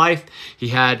heartbreak in his life. He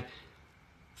had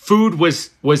food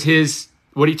was his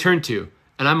what he turned to.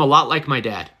 And I'm a lot like my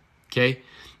dad. Okay.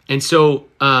 And so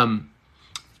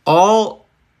all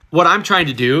what I'm trying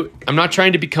to do, I'm not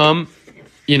trying to become,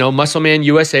 Muscle Man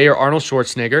USA or Arnold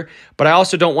Schwarzenegger, but I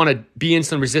also don't want to be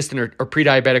insulin resistant or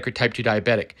pre-diabetic or type 2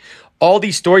 diabetic. All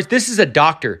these stories, this is a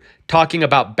doctor talking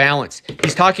about balance.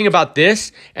 He's talking about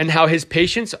this and how his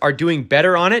patients are doing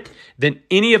better on it than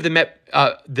any of the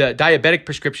diabetic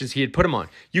prescriptions he had put them on.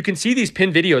 You can see these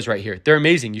pinned videos right here. They're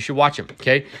amazing. You should watch them,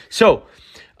 okay? So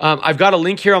I've got a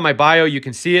link here on my bio. You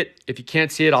can see it. If you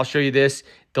can't see it, I'll show you this.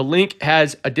 The link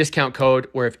has a discount code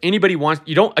where if anybody wants,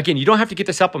 you don't have to get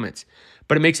the supplements,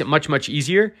 but it makes it much, much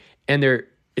easier, and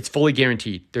it's fully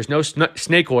guaranteed. There's no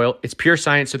snake oil. It's pure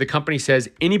science. So the company says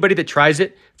anybody that tries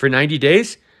it for 90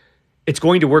 days, it's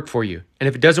going to work for you. And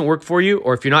if it doesn't work for you,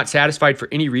 or if you're not satisfied for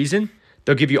any reason,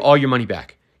 they'll give you all your money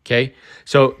back. Okay.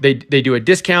 So they do a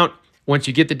discount. Once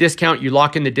you get the discount, you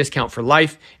lock in the discount for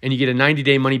life, and you get a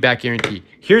 90-day money back guarantee.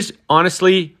 Here's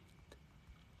honestly,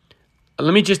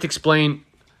 let me just explain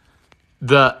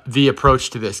the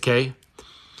approach to this. Okay.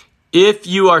 If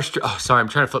you are, I'm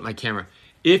trying to flip my camera.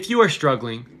 If you are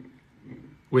struggling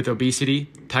with obesity,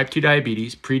 type 2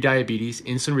 diabetes, pre-diabetes,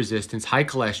 insulin resistance, high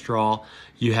cholesterol,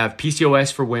 you have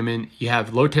PCOS for women, you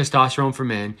have low testosterone for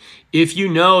men, if you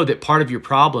know that part of your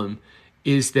problem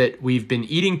is that we've been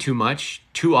eating too much,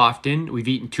 too often, we've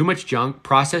eaten too much junk,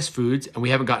 processed foods, and we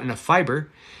haven't gotten enough fiber,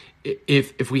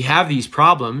 if we have these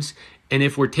problems, and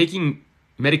if we're taking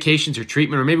medications or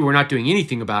treatment, or maybe we're not doing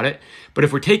anything about it, but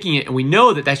if we're taking it and we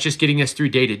know that that's just getting us through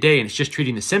day to day and it's just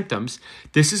treating the symptoms,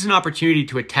 this is an opportunity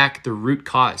to attack the root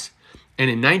cause.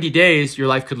 And in 90 days, your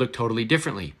life could look totally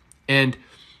differently. And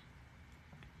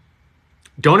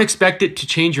don't expect it to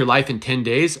change your life in 10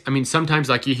 days. I mean, sometimes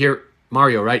like you hear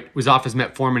Mario, right, was off his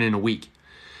metformin in a week.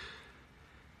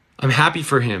 I'm happy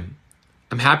for him.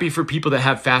 I'm happy for people that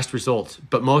have fast results,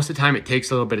 but most of the time it takes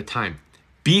a little bit of time.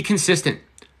 Be consistent.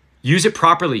 Use it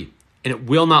properly, and it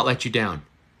will not let you down.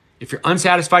 If you're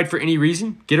unsatisfied for any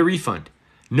reason, get a refund.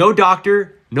 No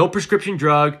doctor, no prescription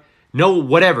drug, no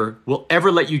whatever will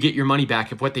ever let you get your money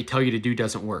back if what they tell you to do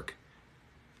doesn't work.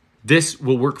 This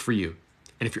will work for you.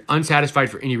 And if you're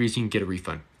unsatisfied for any reason, you can get a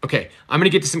refund. Okay, I'm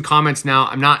going to get to some comments now.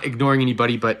 I'm not ignoring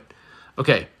anybody, but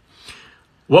okay.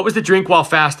 What was the drink while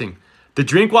fasting? The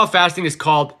drink while fasting is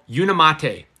called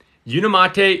Unimate.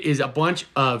 Unimate is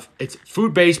it's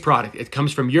food-based product. It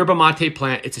comes from yerba mate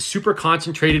plant. It's a super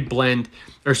concentrated blend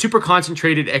or super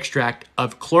concentrated extract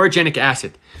of chlorogenic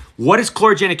acid. What is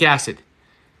chlorogenic acid?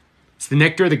 It's the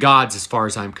nectar of the gods as far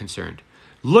as I'm concerned.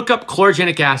 Look up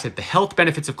chlorogenic acid, the health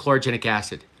benefits of chlorogenic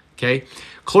acid, okay?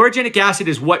 Chlorogenic acid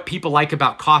is what people like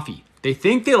about coffee. They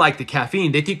think they like the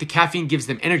caffeine. They think the caffeine gives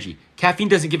them energy. Caffeine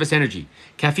doesn't give us energy.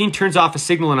 Caffeine turns off a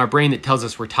signal in our brain that tells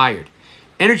us we're tired.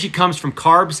 Energy comes from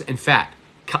carbs and fat.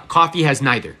 Coffee has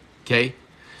neither, okay?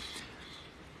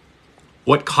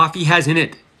 What coffee has in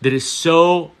it that is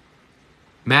so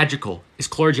magical is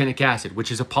chlorogenic acid,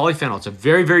 which is a polyphenol. It's a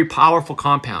very, very powerful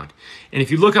compound. And if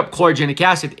you look up chlorogenic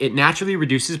acid, it naturally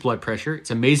reduces blood pressure.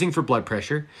 It's amazing for blood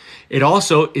pressure. It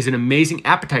also is an amazing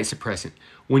appetite suppressant.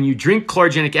 When you drink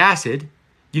chlorogenic acid,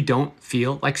 you don't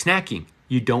feel like snacking.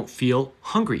 You don't feel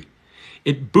hungry.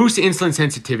 It boosts insulin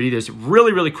sensitivity. There's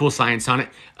really, really cool science on it.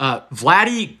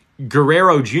 Vladdy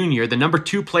Guerrero Jr., the number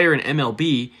 2 player in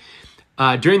MLB,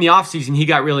 during the offseason, he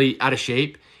got really out of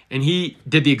shape. And he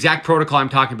did the exact protocol I'm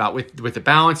talking about with the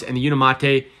balance and the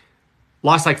Unimate.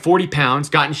 Lost like 40 pounds,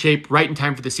 got in shape right in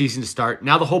time for the season to start.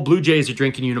 Now the whole Blue Jays are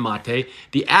drinking Unimate.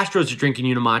 The Astros are drinking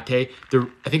Unimate.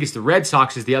 I think it's the Red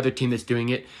Sox is the other team that's doing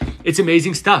it. It's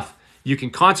amazing stuff. You can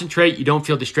concentrate. You don't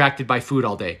feel distracted by food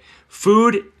all day.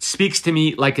 Food speaks to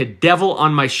me like a devil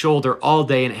on my shoulder all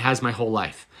day, and it has my whole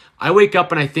life. I wake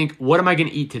up and I think, what am I going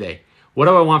to eat today? What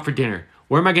do I want for dinner?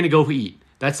 Where am I going to go eat?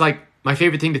 That's like my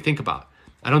favorite thing to think about.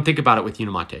 I don't think about it with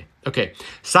Unimate. Okay,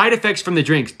 side effects from the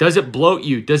drinks. Does it bloat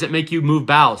you? Does it make you move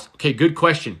bowels? Okay, good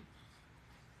question.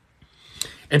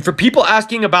 And for people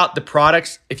asking about the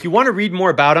products, if you want to read more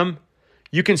about them,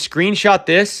 you can screenshot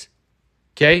this.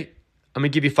 Okay, I'm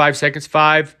going to give you 5 seconds.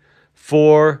 5,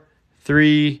 4,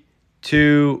 3,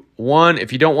 2, 1.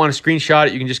 If you don't want to screenshot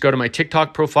it, you can just go to my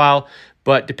TikTok profile.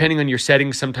 But depending on your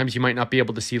settings, sometimes you might not be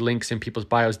able to see links in people's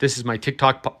bios. This is my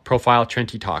TikTok profile,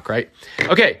 Trenty Talk, right?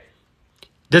 Okay.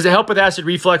 Does it help with acid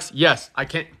reflux? Yes.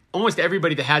 Almost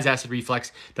everybody that has acid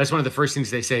reflux, that's one of the first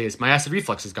things they say is, my acid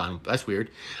reflux is gone. That's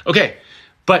weird. Okay.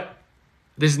 But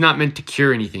this is not meant to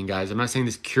cure anything, guys. I'm not saying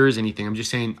this cures anything. I'm just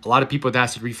saying a lot of people with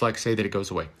acid reflux say that it goes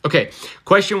away. Okay.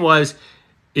 Question was,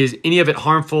 is any of it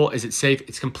harmful? Is it safe?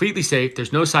 It's completely safe.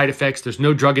 There's no side effects. There's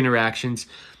no drug interactions.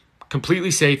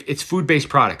 Completely safe. It's food-based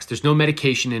products. There's no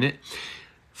medication in it.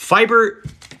 Fiber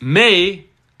may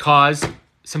cause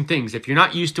some things. If you're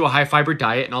not used to a high fiber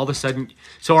diet and all of a sudden,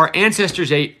 so our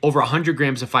ancestors ate over 100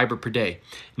 grams of fiber per day.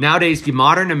 Nowadays, the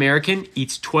modern American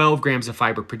eats 12 grams of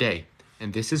fiber per day.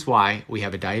 And this is why we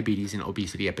have a diabetes and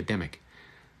obesity epidemic.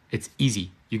 It's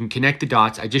easy. You can connect the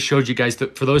dots. I just showed you guys,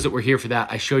 for those that were here for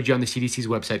that, I showed you on the CDC's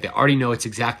website. They already know it's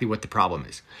exactly what the problem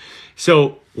is.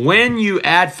 So when you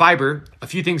add fiber, a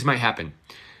few things might happen.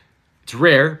 It's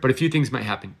rare, but a few things might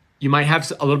happen. You might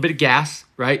have a little bit of gas,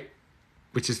 right?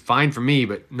 Which is fine for me,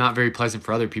 but not very pleasant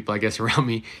for other people, I guess, around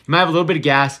me. You might have a little bit of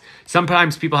gas.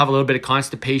 Sometimes people have a little bit of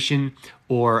constipation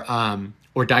or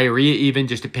diarrhea even,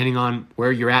 just depending on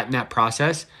where you're at in that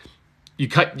process. You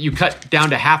cut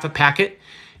down to half a packet.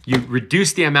 You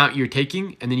reduce the amount you're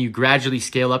taking, and then you gradually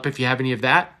scale up if you have any of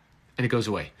that, and it goes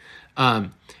away.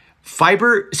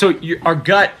 Fiber, so our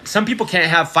gut, some people can't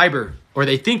have fiber, or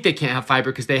they think they can't have fiber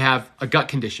because they have a gut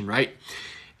condition, right?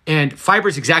 And fiber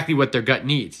is exactly what their gut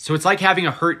needs. So it's like having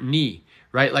a hurt knee,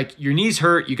 right? Like your knee's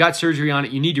hurt, you got surgery on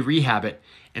it, you need to rehab it,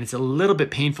 and it's a little bit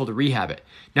painful to rehab it.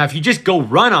 Now, if you just go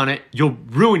run on it, you'll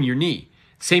ruin your knee.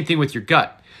 Same thing with your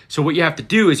gut. So what you have to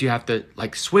do is you have to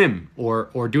like swim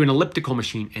or do an elliptical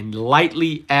machine and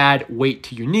lightly add weight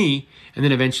to your knee, and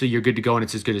then eventually you're good to go and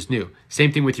it's as good as new.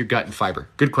 Same thing with your gut and fiber.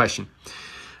 Good question.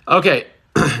 Okay.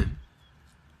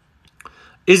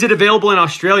 Is it available in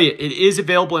Australia? It is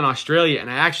available in Australia, and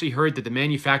I actually heard that the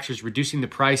manufacturer is reducing the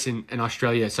price in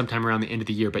Australia sometime around the end of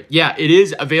the year. But yeah, it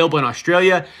is available in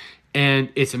Australia, and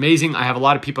it's amazing. I have a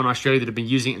lot of people in Australia that have been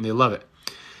using it, and they love it.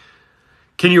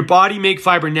 Can your body make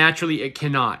fiber naturally? It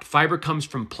cannot. Fiber comes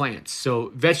from plants.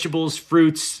 So vegetables,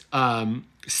 fruits,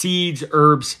 seeds,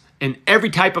 herbs, and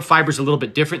every type of fiber is a little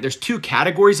bit different. There's 2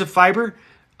 categories of fiber,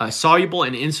 soluble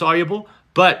and insoluble,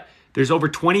 but there's over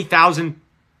 20,000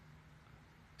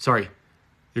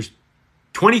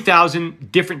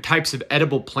 different types of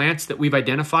edible plants that we've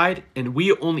identified, and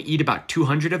we only eat about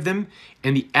 200 of them.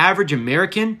 And the average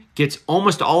American gets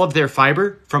almost all of their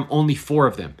fiber from only 4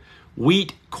 of them: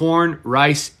 wheat, corn,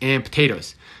 rice, and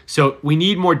potatoes. So we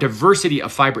need more diversity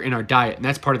of fiber in our diet, and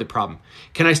that's part of the problem.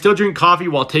 Can I still drink coffee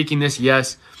while taking this?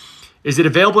 Yes. Is it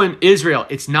available in Israel?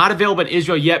 It's not available in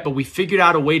Israel yet, but we figured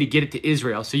out a way to get it to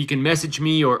Israel. So you can message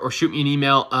me or shoot me an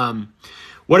email.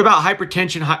 What about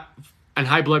hypertension and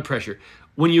high blood pressure?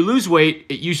 When you lose weight,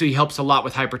 it usually helps a lot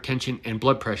with hypertension and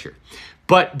blood pressure.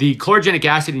 But the chlorogenic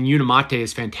acid in Unimate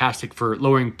is fantastic for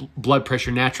lowering blood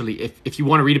pressure naturally. If you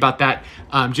want to read about that,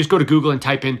 just go to Google and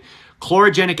type in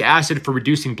chlorogenic acid for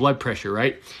reducing blood pressure,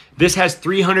 right? This has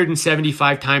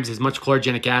 375 times as much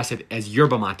chlorogenic acid as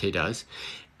yerba mate does,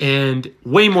 and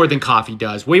way more than coffee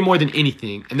does, way more than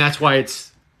anything. And that's why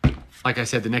it's, like I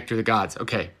said, the nectar of the gods.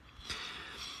 Okay,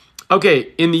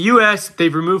 in the US,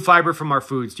 they've removed fiber from our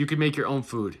foods. You can make your own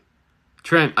food.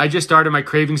 Trent, I just started. My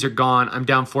cravings are gone. I'm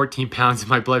down 14 pounds and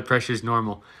my blood pressure is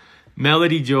normal.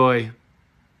 Melody Joy.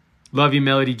 Love you,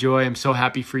 Melody Joy. I'm so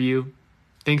happy for you.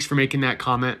 Thanks for making that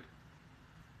comment.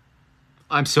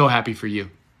 I'm so happy for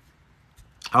you.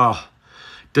 Oh,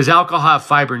 does alcohol have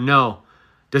fiber? No.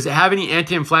 Does it have any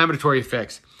anti-inflammatory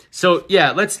effects? So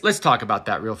yeah, let's talk about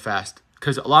that real fast,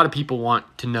 because a lot of people want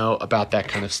to know about that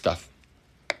kind of stuff.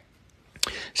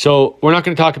 So we're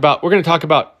going to talk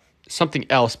about something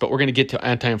else, but we're going to get to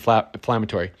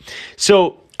anti-inflammatory.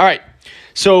 So, all right.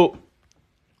 So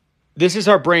this is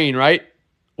our brain, right?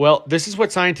 Well, this is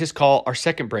what scientists call our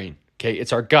second brain. Okay,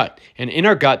 it's our gut. And in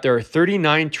our gut, there are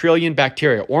 39 trillion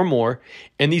bacteria or more,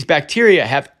 and these bacteria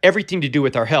have everything to do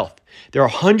with our health. There are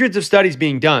hundreds of studies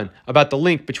being done about the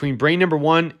link between brain number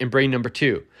 1 and brain number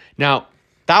 2. Now,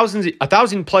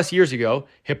 1,000 plus years ago,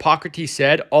 Hippocrates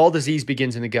said all disease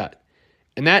begins in the gut.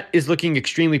 And that is looking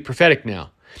extremely prophetic now,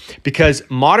 because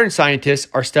modern scientists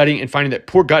are studying and finding that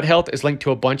poor gut health is linked to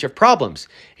a bunch of problems,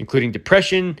 including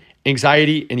depression,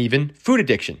 anxiety, and even food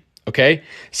addiction. Okay,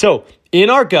 so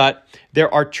in our gut,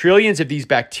 there are trillions of these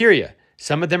bacteria.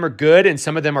 Some of them are good and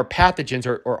some of them are pathogens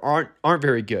or aren't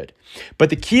very good. But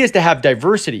the key is to have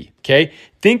diversity, okay?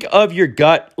 Think of your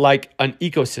gut like an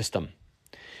ecosystem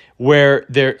where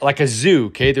they're like a zoo,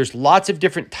 okay? There's lots of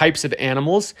different types of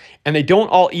animals and they don't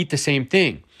all eat the same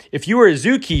thing. If you were a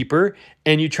zookeeper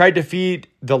and you tried to feed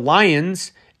the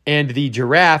lions and the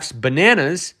giraffes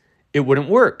bananas, it wouldn't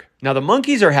work. Now, the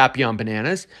monkeys are happy on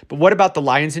bananas, but what about the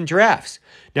lions and giraffes?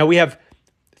 Now, we have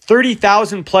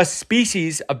 30,000 plus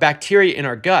species of bacteria in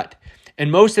our gut,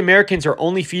 and most Americans are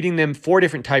only feeding them 4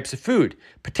 different types of food: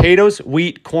 potatoes,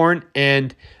 wheat, corn,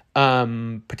 and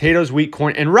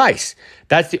rice.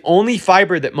 That's the only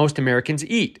fiber that most Americans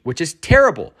eat, which is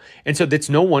terrible. And so that's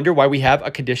no wonder why we have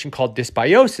a condition called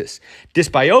dysbiosis.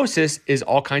 Dysbiosis is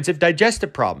all kinds of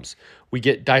digestive problems. We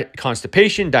get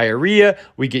constipation, diarrhea,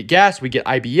 we get gas, we get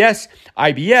IBS.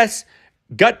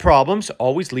 Gut problems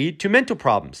always lead to mental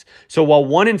problems. So while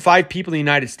 1 in 5 people in the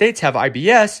United States have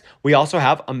IBS, we also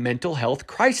have a mental health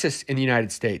crisis in the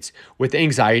United States with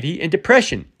anxiety and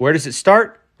depression. Where does it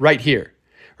start? Right here,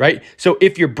 right? So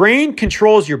if your brain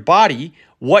controls your body,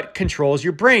 what controls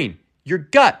your brain? Your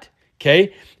gut,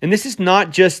 okay? And this is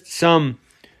not just some,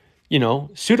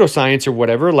 pseudoscience or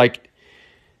whatever. Like,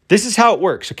 this is how it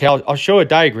works, okay? I'll show a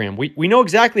diagram. We know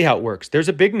exactly how it works. There's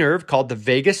a big nerve called the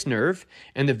vagus nerve,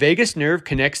 and the vagus nerve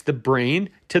connects the brain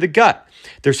to the gut.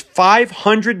 There's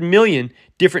 500 million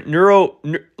different there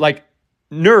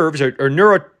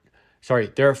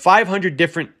are 500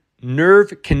 different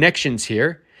nerve connections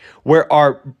here where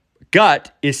our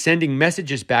gut is sending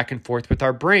messages back and forth with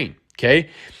our brain, okay?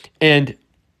 And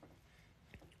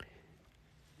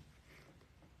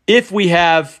if we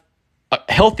have a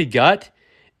healthy gut,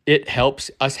 it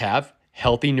helps us have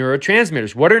healthy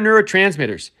neurotransmitters. What are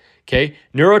neurotransmitters? Okay,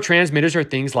 neurotransmitters are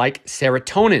things like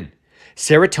serotonin.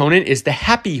 Serotonin is the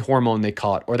happy hormone, they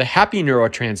call it, or the happy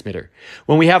neurotransmitter.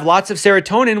 When we have lots of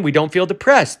serotonin, we don't feel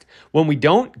depressed. When we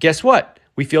don't, guess what?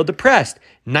 We feel depressed.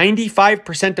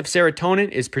 95% of serotonin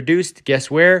is produced, guess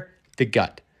where? The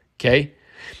gut, okay?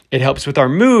 It helps with our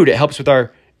mood, it helps with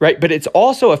our, right? But it's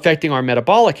also affecting our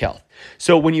metabolic health.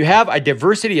 So when you have a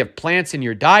diversity of plants in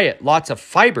your diet, lots of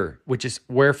fiber, which is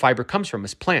where fiber comes from,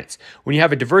 is plants. When you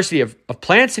have a diversity of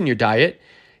plants in your diet,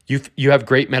 you have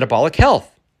great metabolic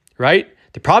health, right?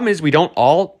 The problem is we don't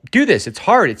all do this. It's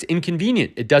hard. It's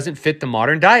inconvenient. It doesn't fit the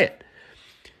modern diet.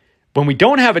 When we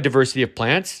don't have a diversity of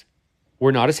plants, we're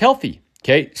not as healthy,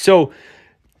 okay? So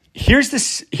here's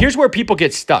where people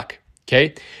get stuck,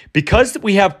 okay? Because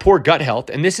we have poor gut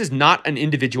health, and this is not an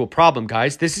individual problem,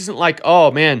 guys. This isn't like, oh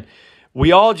man,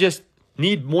 we all just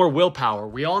need more willpower.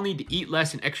 We all need to eat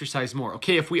less and exercise more.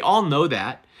 Okay, if we all know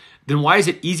that, then why is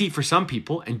it easy for some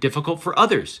people and difficult for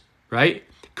others, right?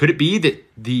 Could it be that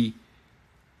the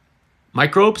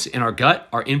microbes in our gut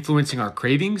are influencing our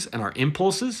cravings and our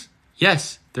impulses?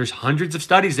 Yes, there's hundreds of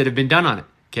studies that have been done on it,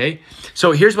 okay?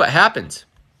 So here's what happens.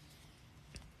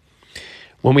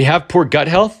 When we have poor gut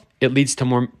health, it leads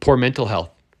to poor mental health.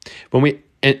 And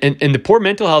the poor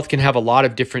mental health can have a lot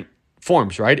of different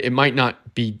forms, right? It might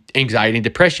not be anxiety and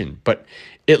depression, but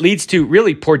it leads to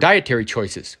really poor dietary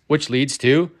choices, which leads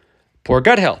to poor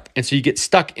gut health. And so you get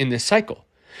stuck in this cycle.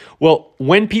 Well,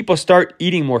 when people start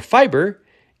eating more fiber,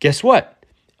 guess what?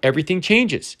 Everything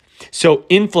changes. So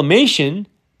inflammation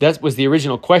That was the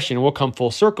original question. We'll come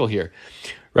full circle here,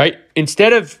 right?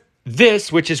 Instead of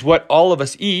this, which is what all of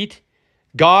us eat,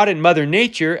 God and Mother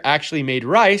Nature actually made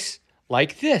rice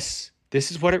like this.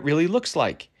 This is what it really looks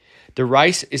like. The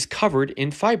rice is covered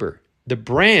in fiber. The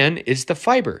bran is the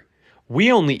fiber.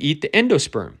 We only eat the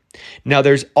endosperm. Now,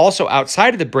 there's also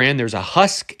outside of the bran, there's a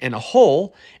husk and a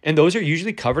hull, and those are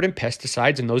usually covered in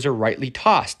pesticides, and those are rightly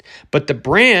tossed. But the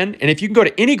bran, and if you can go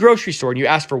to any grocery store and you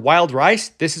ask for wild rice,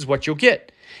 this is what you'll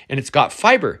get. And it's got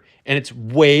fiber, and it's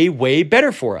way, way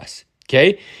better for us,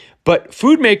 okay? But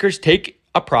food makers take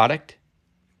a product,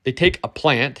 they take a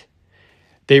plant,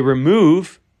 they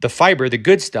remove the fiber, the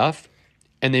good stuff,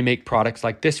 and they make products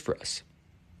like this for us.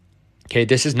 Okay,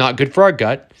 this is not good for our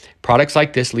gut. Products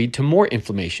like this lead to more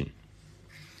inflammation.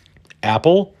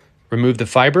 Apple, remove the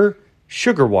fiber,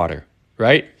 sugar water,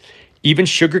 right? Even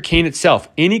sugar cane itself,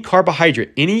 any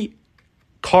carbohydrate, any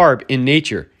carb in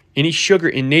nature, any sugar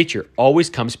in nature always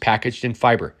comes packaged in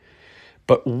fiber.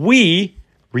 But we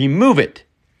remove it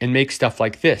and make stuff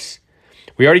like this.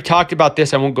 We already talked about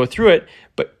this. I won't go through it,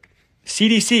 but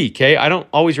CDC, okay? I don't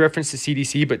always reference the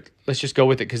CDC, but let's just go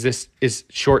with it because this is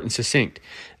short and succinct.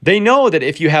 They know that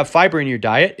if you have fiber in your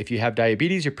diet, if you have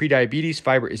diabetes or prediabetes,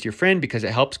 fiber is your friend because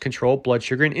it helps control blood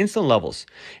sugar and insulin levels.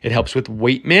 It helps with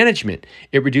weight management.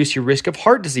 It reduces your risk of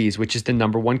heart disease, which is the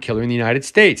 #1 killer in the United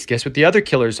States. Guess what the other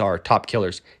killers are, top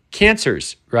killers?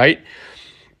 Cancers, right?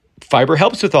 Fiber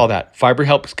helps with all that. Fiber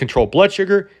helps control blood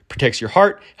sugar, protects your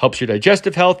heart, helps your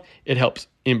digestive health. It helps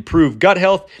improve gut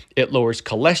health. It lowers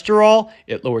cholesterol.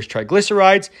 It lowers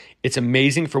triglycerides. It's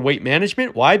amazing for weight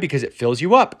management. Why? Because it fills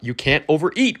you up. You can't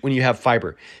overeat when you have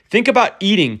fiber. Think about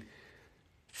eating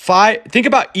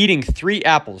 3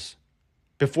 apples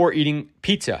before eating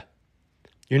pizza.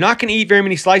 You're not going to eat very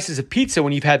many slices of pizza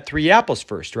when you've had 3 apples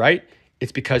first, right?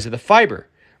 It's because of the fiber.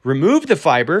 Remove the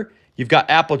fiber, you've got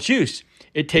apple juice.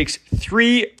 It takes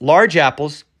 3 large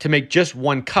apples to make just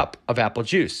 1 cup of apple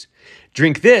juice.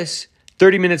 Drink this,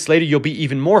 30 minutes later, you'll be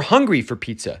even more hungry for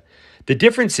pizza. The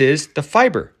difference is the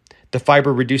fiber. The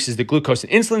fiber reduces the glucose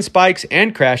and insulin spikes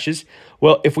and crashes.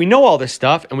 Well, if we know all this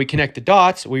stuff and we connect the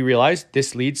dots, we realize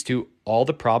this leads to all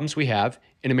the problems we have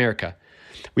in America.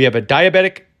 We have a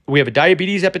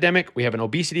diabetes epidemic, we have an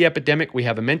obesity epidemic, we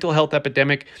have a mental health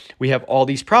epidemic, we have all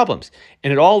these problems.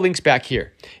 And it all links back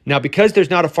here. Now, because there's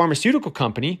not a pharmaceutical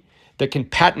company that can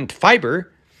patent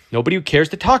fiber, nobody cares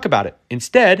to talk about it.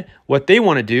 Instead, what they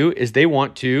want to do is they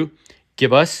want to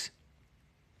give us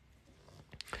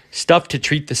stuff to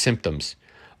treat the symptoms.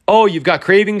 Oh, you've got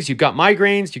cravings, you've got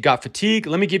migraines, you've got fatigue.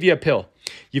 Let me give you a pill.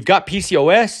 You've got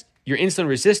PCOS, you're insulin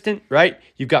resistant, right?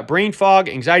 You've got brain fog,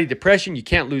 anxiety, depression, you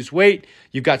can't lose weight.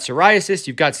 You've got psoriasis,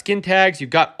 you've got skin tags, you've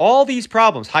got all these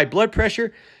problems, high blood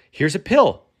pressure. Here's a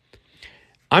pill.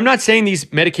 I'm not saying these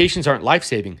medications aren't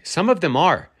life-saving. Some of them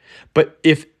are. But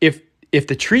if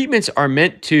the treatments are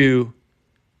meant to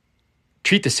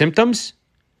treat the symptoms,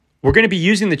 we're going to be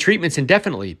using the treatments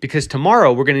indefinitely because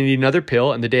tomorrow we're going to need another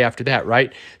pill and the day after that,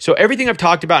 right? So everything I've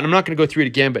talked about, and I'm not going to go through it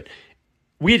again, but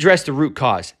we address the root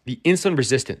cause, the insulin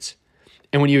resistance.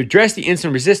 And when you address the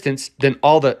insulin resistance, then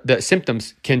all the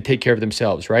symptoms can take care of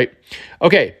themselves, right?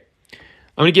 Okay,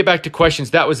 I'm going to get back to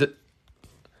questions. That was a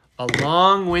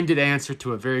long-winded answer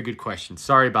to a very good question.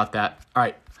 Sorry about that. All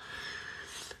right.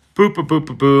 Boo, boo, boo,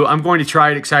 boo, boo. I'm going to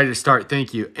try it. Excited to start.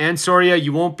 Thank you. And Soria,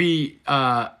 you won't be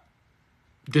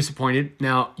disappointed.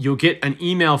 Now, you'll get an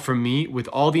email from me with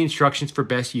all the instructions for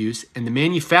best use. And the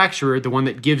manufacturer, the one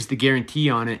that gives the guarantee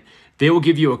on it, they will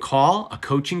give you a call, a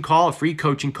coaching call, a free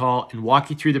coaching call, and walk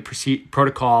you through the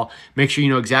protocol. Make sure you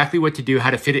know exactly what to do,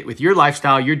 how to fit it with your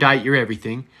lifestyle, your diet, your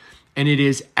everything. And it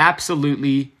is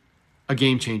absolutely a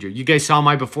game changer. You guys saw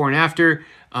my before and after.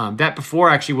 That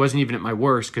before actually wasn't even at my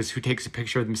worst because who takes a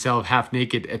picture of themselves half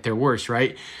naked at their worst,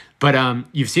 right? But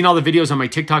you've seen all the videos on my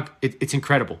TikTok. It's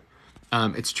incredible.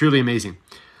 It's truly amazing.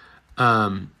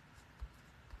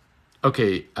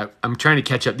 Okay, I'm trying to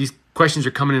catch up. These questions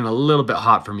are coming in a little bit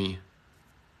hot for me.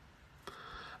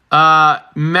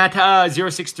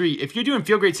 Meta063, if you're doing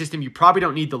Feel Great System, you probably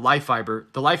don't need the Life Fiber.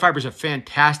 The Life Fiber is a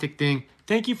fantastic thing.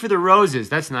 Thank you for the roses.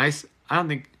 That's nice. I don't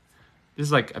think, this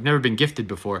is like, I've never been gifted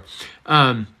before.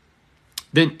 Then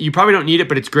you probably don't need it,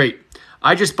 but it's great.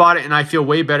 I just bought it and I feel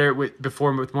way better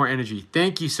with more energy.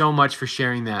 Thank you so much for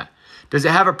sharing that. Does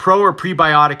it have a pro or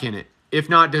prebiotic in it? If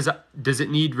not, does it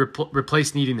need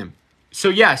replace needing them? So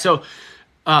yeah,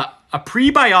 a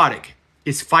prebiotic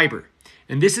is fiber.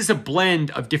 And this is a blend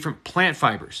of different plant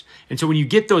fibers. And so when you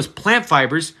get those plant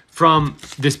fibers from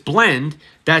this blend,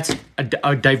 that's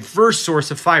a diverse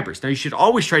source of fibers. Now, you should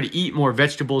always try to eat more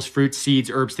vegetables, fruits, seeds,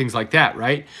 herbs, things like that,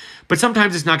 right? But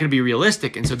sometimes it's not going to be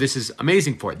realistic. And so this is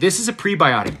amazing for it. This is a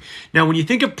prebiotic. Now, when you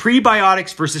think of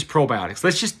prebiotics versus probiotics,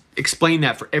 let's just explain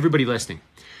that for everybody listening.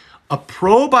 A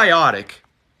probiotic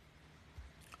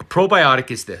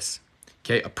is this,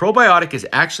 okay? A probiotic is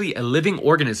actually a living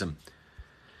organism.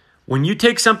 When you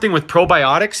take something with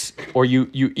probiotics or you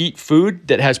eat food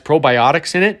that has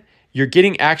probiotics in it, you're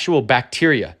getting actual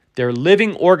bacteria. They're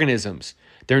living organisms.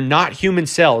 They're not human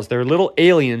cells. They're little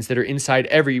aliens that are inside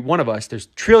every one of us. There's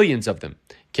trillions of them,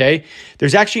 okay?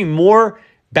 There's actually more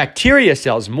bacteria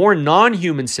cells, more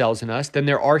non-human cells in us than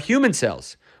there are human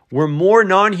cells. We're more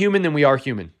non-human than we are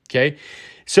human, okay?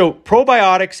 So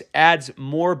probiotics adds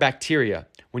more bacteria.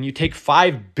 When you take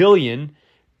 5 billion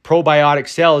probiotic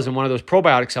cells in one of those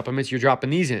probiotic supplements, you're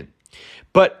dropping these in.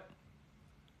 But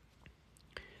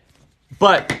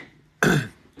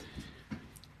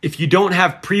if you don't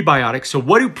have prebiotics, so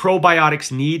what do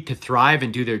probiotics need to thrive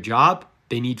and do their job?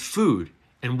 They need food.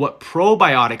 And what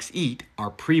probiotics eat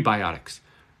are prebiotics.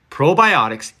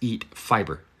 Probiotics eat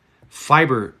fiber.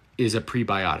 Fiber is a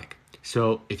prebiotic.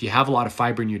 So if you have a lot of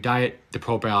fiber in your diet, the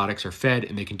probiotics are fed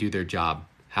and they can do their job.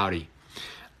 Howdy.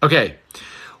 Okay.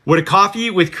 Would a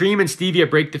coffee with cream and stevia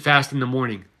break the fast in the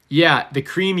morning? Yeah, the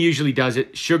cream usually does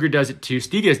it. Sugar does it too.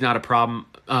 Stevia is not a problem.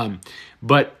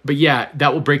 But yeah,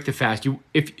 that will break the fast.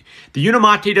 If the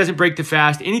Unimate doesn't break the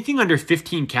fast, anything under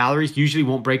 15 calories usually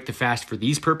won't break the fast for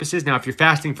these purposes. Now, if you're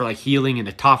fasting for like healing and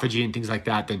autophagy and things like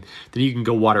that, then you can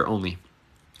go water only.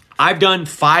 I've done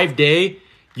 5-day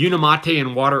Unimate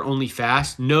and water only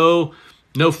fast. No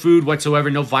food whatsoever,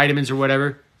 no vitamins or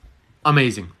whatever.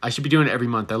 Amazing. I should be doing it every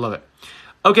month. I love it.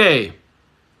 Okay.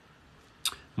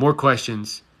 More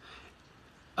questions.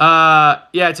 Yeah,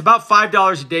 it's about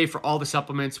 $5 a day for all the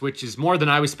supplements, which is more than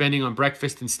I was spending on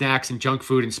breakfast and snacks and junk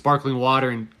food and sparkling water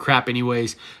and crap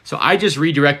anyways. So I just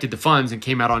redirected the funds and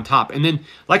came out on top. And then,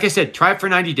 like I said, try it for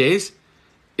 90 days.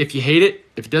 If you hate it,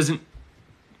 if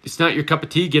it's not your cup of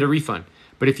tea, get a refund.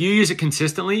 But if you use it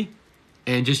consistently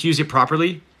and just use it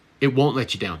properly, it won't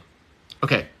let you down.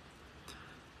 Okay.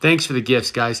 Thanks for the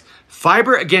gifts, guys.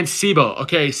 Fiber against SIBO.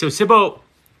 Okay, so SIBO,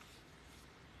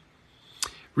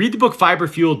 read the book Fiber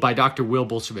Fueled by Dr. Will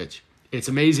Bulsiewicz. It's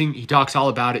amazing. He talks all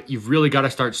about it. You've really got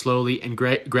to start slowly and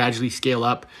gradually scale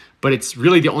up, but it's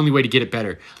really the only way to get it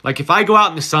better. Like if I go out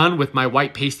in the sun with my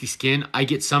white pasty skin, I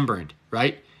get sunburned,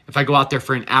 right? If I go out there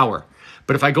for an hour.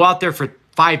 But if I go out there for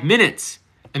 5 minutes,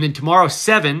 and then tomorrow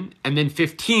 7, and then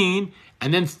 15,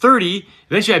 and then 30,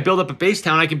 eventually I build up a base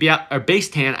tan. I could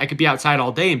be outside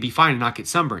all day and be fine and not get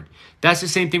sunburned. That's the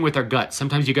same thing with our gut.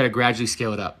 Sometimes you got to gradually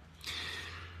scale it up.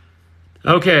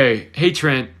 Okay. Hey,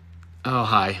 Trent. Oh,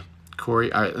 hi.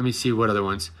 Corey. All right, let me see what other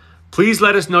ones. Please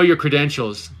let us know your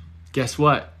credentials. Guess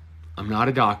what? I'm not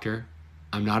a doctor.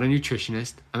 I'm not a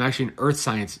nutritionist. I'm actually an earth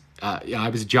science. I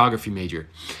was a geography major.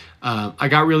 I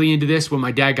got really into this when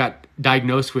my dad got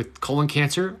diagnosed with colon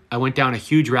cancer. I went down a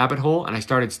huge rabbit hole and I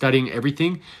started studying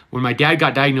everything. When my dad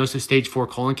got diagnosed with stage 4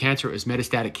 colon cancer, it was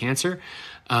metastatic cancer.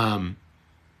 It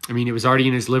was already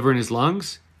in his liver and his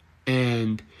lungs.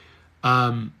 And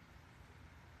I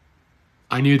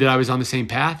knew that I was on the same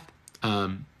path.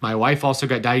 My wife also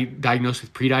got diagnosed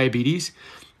with prediabetes.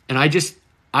 And I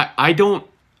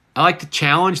like to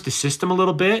challenge the system a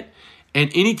little bit. And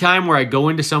anytime where I go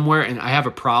into somewhere and I have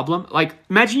a problem, like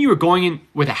imagine you were going in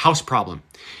with a house problem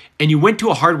and you went to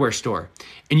a hardware store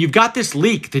and you've got this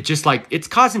leak that just like, it's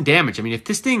causing damage. I mean, if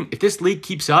this leak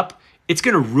keeps up, it's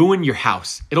going to ruin your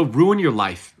house. It'll ruin your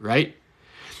life, right?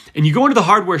 And you go into the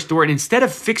hardware store and instead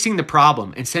of fixing the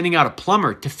problem and sending out a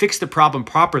plumber to fix the problem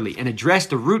properly and address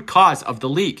the root cause of the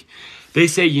leak, they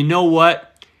say, you know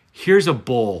what? Here's a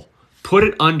bowl, put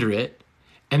it under it,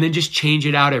 and then just change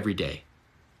it out every day.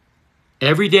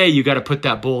 Every day you got to put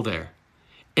that bowl there.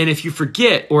 And if you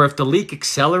forget or if the leak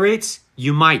accelerates,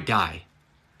 you might die.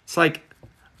 It's like,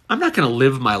 I'm not going to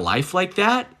live my life like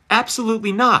that.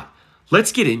 Absolutely not.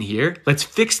 Let's get in here. Let's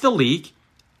fix the leak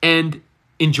and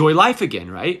enjoy life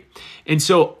again, right? And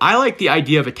so I like the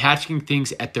idea of attaching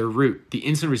things at their root, the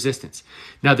insulin resistance.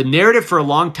 Now, the narrative for a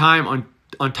long time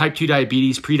on type 2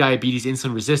 diabetes, prediabetes,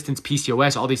 insulin resistance,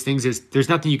 PCOS, all these things is there's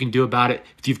nothing you can do about it.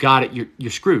 If you've got it,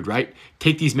 you're screwed, right?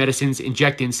 Take these medicines,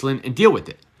 inject insulin, and deal with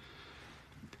it.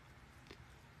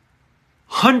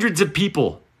 Hundreds of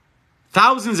people,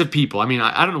 thousands of people, I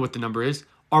don't know what the number is,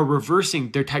 are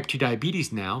reversing their type 2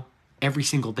 diabetes now every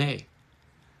single day.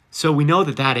 So we know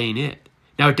that ain't it.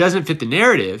 Now, it doesn't fit the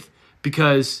narrative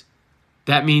because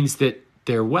that means that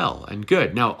they're well and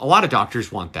good. Now, a lot of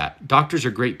doctors want that. Doctors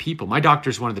are great people. My doctor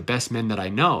is one of the best men that I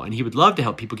know, and he would love to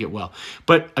help people get well.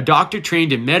 But a doctor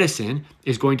trained in medicine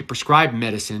is going to prescribe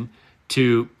medicine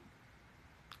to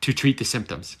treat the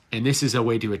symptoms. And this is a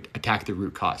way to attack the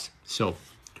root cause. So,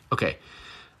 okay.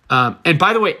 And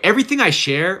by the way, everything I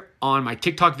share on my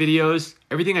TikTok videos,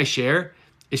 everything I share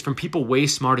is from people way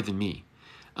smarter than me.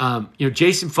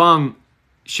 Jason Fung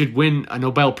should win a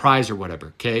Nobel Prize or whatever,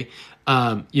 okay?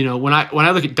 When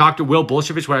I look at Dr. Will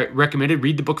Bolshevich, what I recommended,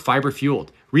 read the book Fiber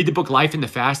Fueled. Read the book Life in the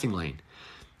Fasting Lane.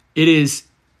 It is,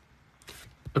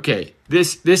 okay,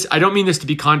 this I don't mean this to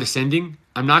be condescending.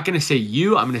 I'm not going to say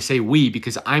you, I'm going to say we,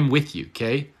 because I'm with you,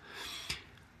 okay?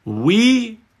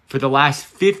 We, for the last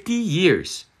 50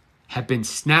 years, have been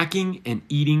snacking and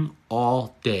eating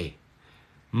all day.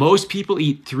 Most people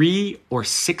eat 3 or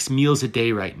 6 meals a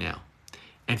day right now.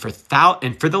 And for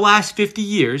the last 50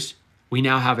 years, we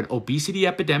now have an obesity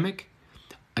epidemic,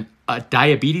 a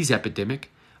diabetes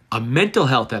epidemic, a mental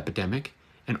health epidemic,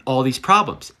 and all these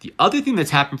problems. The other thing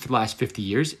that's happened for the last 50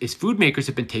 years is food makers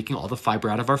have been taking all the fiber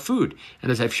out of our food.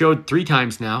 And as I've showed 3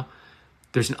 times now,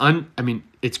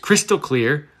 it's crystal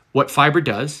clear what fiber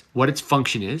does, what its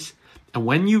function is. And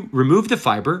when you remove the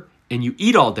fiber and you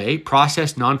eat all day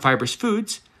processed non-fibrous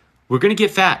foods, we're going to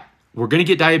get fat. We're going to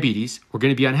get diabetes. We're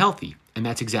going to be unhealthy. And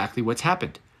that's exactly what's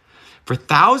happened. For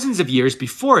thousands of years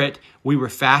before it, we were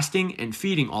fasting and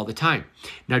feeding all the time.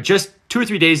 Now, just 2 or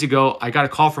 3 days ago, I got a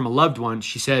call from a loved one.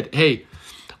 She said, hey,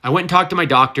 I went and talked to my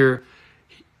doctor,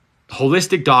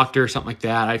 holistic doctor, something like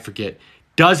that, I forget,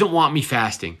 doesn't want me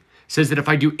fasting. Says that if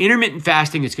I do intermittent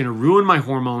fasting, it's going to ruin my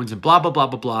hormones and blah, blah, blah,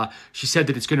 blah, blah. She said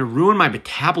that it's going to ruin my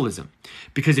metabolism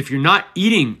because if you're not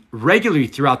eating regularly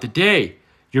throughout the day,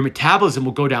 your metabolism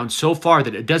will go down so far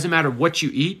that it doesn't matter what you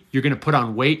eat, you're going to put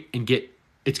on weight and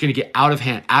it's going to get out of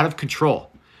hand, out of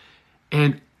control.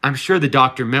 And I'm sure the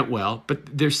doctor meant well,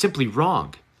 but they're simply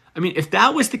wrong. I mean, if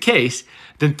that was the case,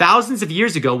 then thousands of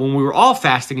years ago, when we were all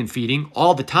fasting and feeding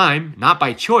all the time, not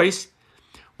by choice,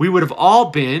 we would have all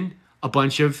been a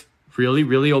bunch of really,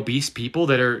 really obese people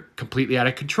that are completely out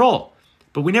of control.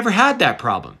 But we never had that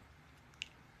problem,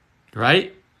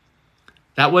 right?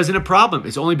 That wasn't a problem.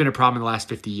 It's only been a problem in the last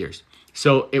 50 years.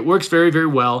 So it works very, very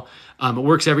well. It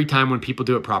works every time when people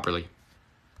do it properly.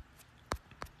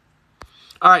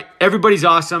 All right, everybody's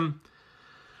awesome.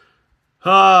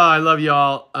 Oh, I love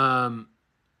y'all.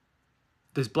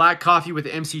 Does black coffee with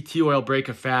MCT oil break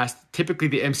a fast? Typically,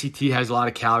 the MCT has a lot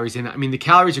of calories in it. I mean, the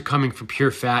calories are coming from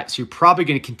pure fat, so you're probably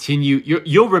going to continue.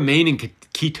 You'll remain in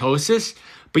ketosis.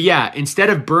 But yeah, instead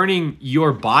of burning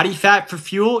your body fat for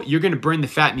fuel, you're going to burn the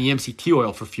fat in the MCT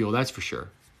oil for fuel, that's for sure.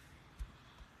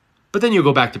 But then you'll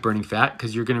go back to burning fat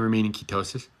because you're going to remain in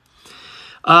ketosis.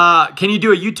 Can you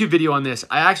do a YouTube video on this?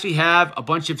 I actually have a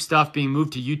bunch of stuff being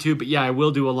moved to YouTube, but yeah, I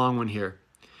will do a long one here.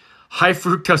 High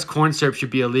fructose corn syrup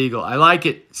should be illegal. I like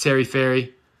it, Sari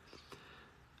Fairy.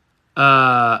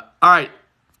 All right.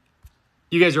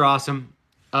 You guys are awesome.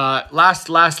 Last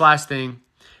thing.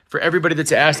 For everybody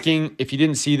that's asking, if you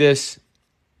didn't see this,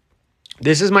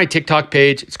 this is my TikTok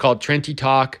page. It's called Trenty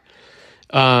Talk.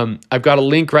 I've got a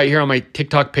link right here on my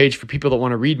TikTok page for people that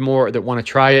want to read more or that want to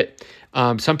try it.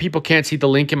 Some people can't see the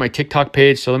link in my TikTok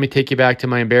page, so let me take you back to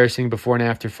my embarrassing before and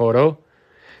after photo.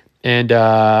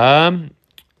 And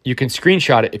you can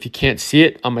screenshot it. If you can't see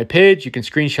it on my page, you can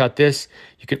screenshot this.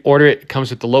 You can order it. It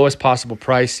comes with the lowest possible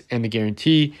price and the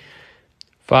guarantee.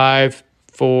 5,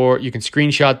 4. You can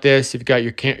screenshot this if you've got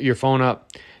your phone up.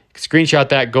 Screenshot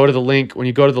that. Go to the link. When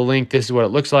you go to the link, this is what it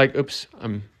looks like. Oops,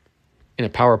 I'm in a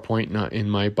PowerPoint, not in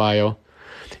my bio.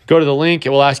 Go to the link. It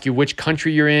will ask you which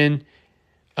country you're in.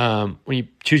 When you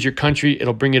choose your country,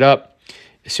 it'll bring it up.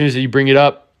 As soon as you bring it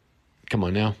up, come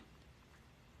on now.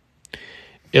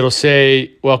 It'll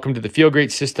say, welcome to the Feel Great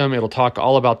system. It'll talk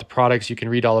all about the products. You can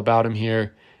read all about them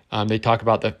here. They talk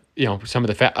about some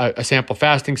of the a sample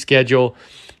fasting schedule.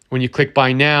 When you click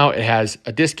buy now, it has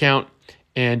a discount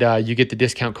and you get the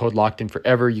discount code locked in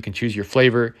forever. You can choose your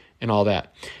flavor and all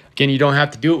that. Again, you don't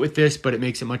have to do it with this, but it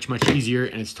makes it much, much easier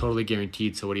and it's totally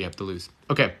guaranteed. So what do you have to lose?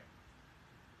 Okay.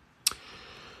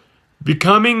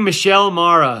 Becoming Michelle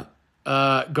Mara,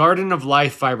 Garden of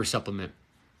Life fiber supplement.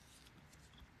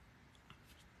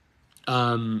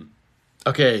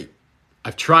 Okay,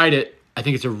 I've tried it. I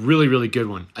think it's a really, really good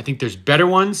one. I think there's better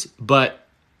ones, but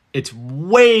it's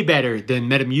way better than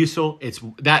Metamucil. It's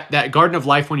that Garden of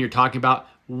Life one you're talking about,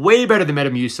 way better than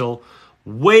Metamucil,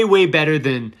 way, way better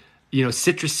than,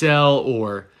 Citracell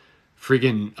or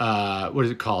friggin', what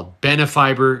is it called?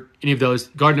 Benefiber, any of those.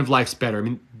 Garden of Life's better. I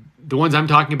mean, the ones I'm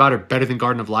talking about are better than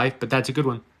Garden of Life, but that's a good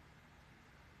one.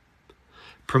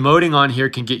 Promoting on here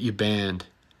can get you banned.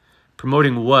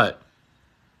 Promoting what?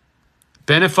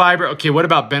 Benefiber. Okay, what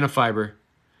about Benefiber?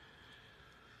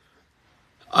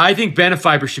 I think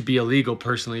Benefiber should be illegal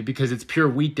personally because it's pure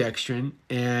wheat dextrin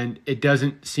and it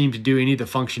doesn't seem to do any of the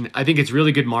function. I think it's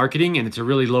really good marketing and it's a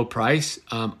really low price.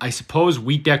 I suppose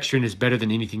wheat dextrin is better than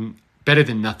anything, better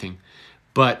than nothing.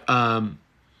 But my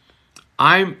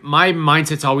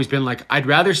mindset's always been like, I'd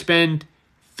rather spend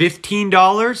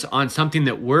 $15 on something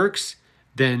that works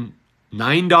than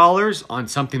 $9 on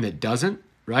something that doesn't,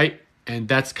 right? And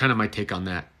that's kind of my take on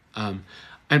that.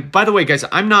 And by the way, guys,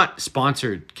 I'm not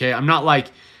sponsored, okay? I'm not like,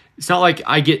 it's not like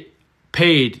I get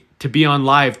paid to be on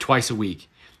live twice a week.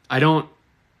 I don't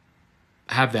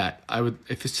have that. I would,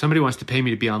 if somebody wants to pay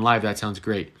me to be on live, that sounds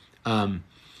great. None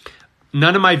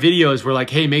of my videos were like,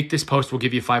 hey, make this post, we'll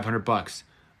give you $500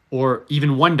 or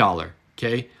even $1,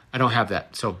 okay? I don't have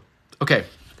that. So, okay.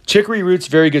 Chicory roots,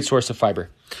 very good source of fiber.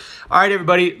 All right,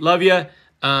 everybody, love you.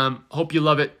 Hope you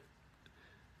love it.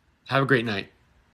 Have a great night.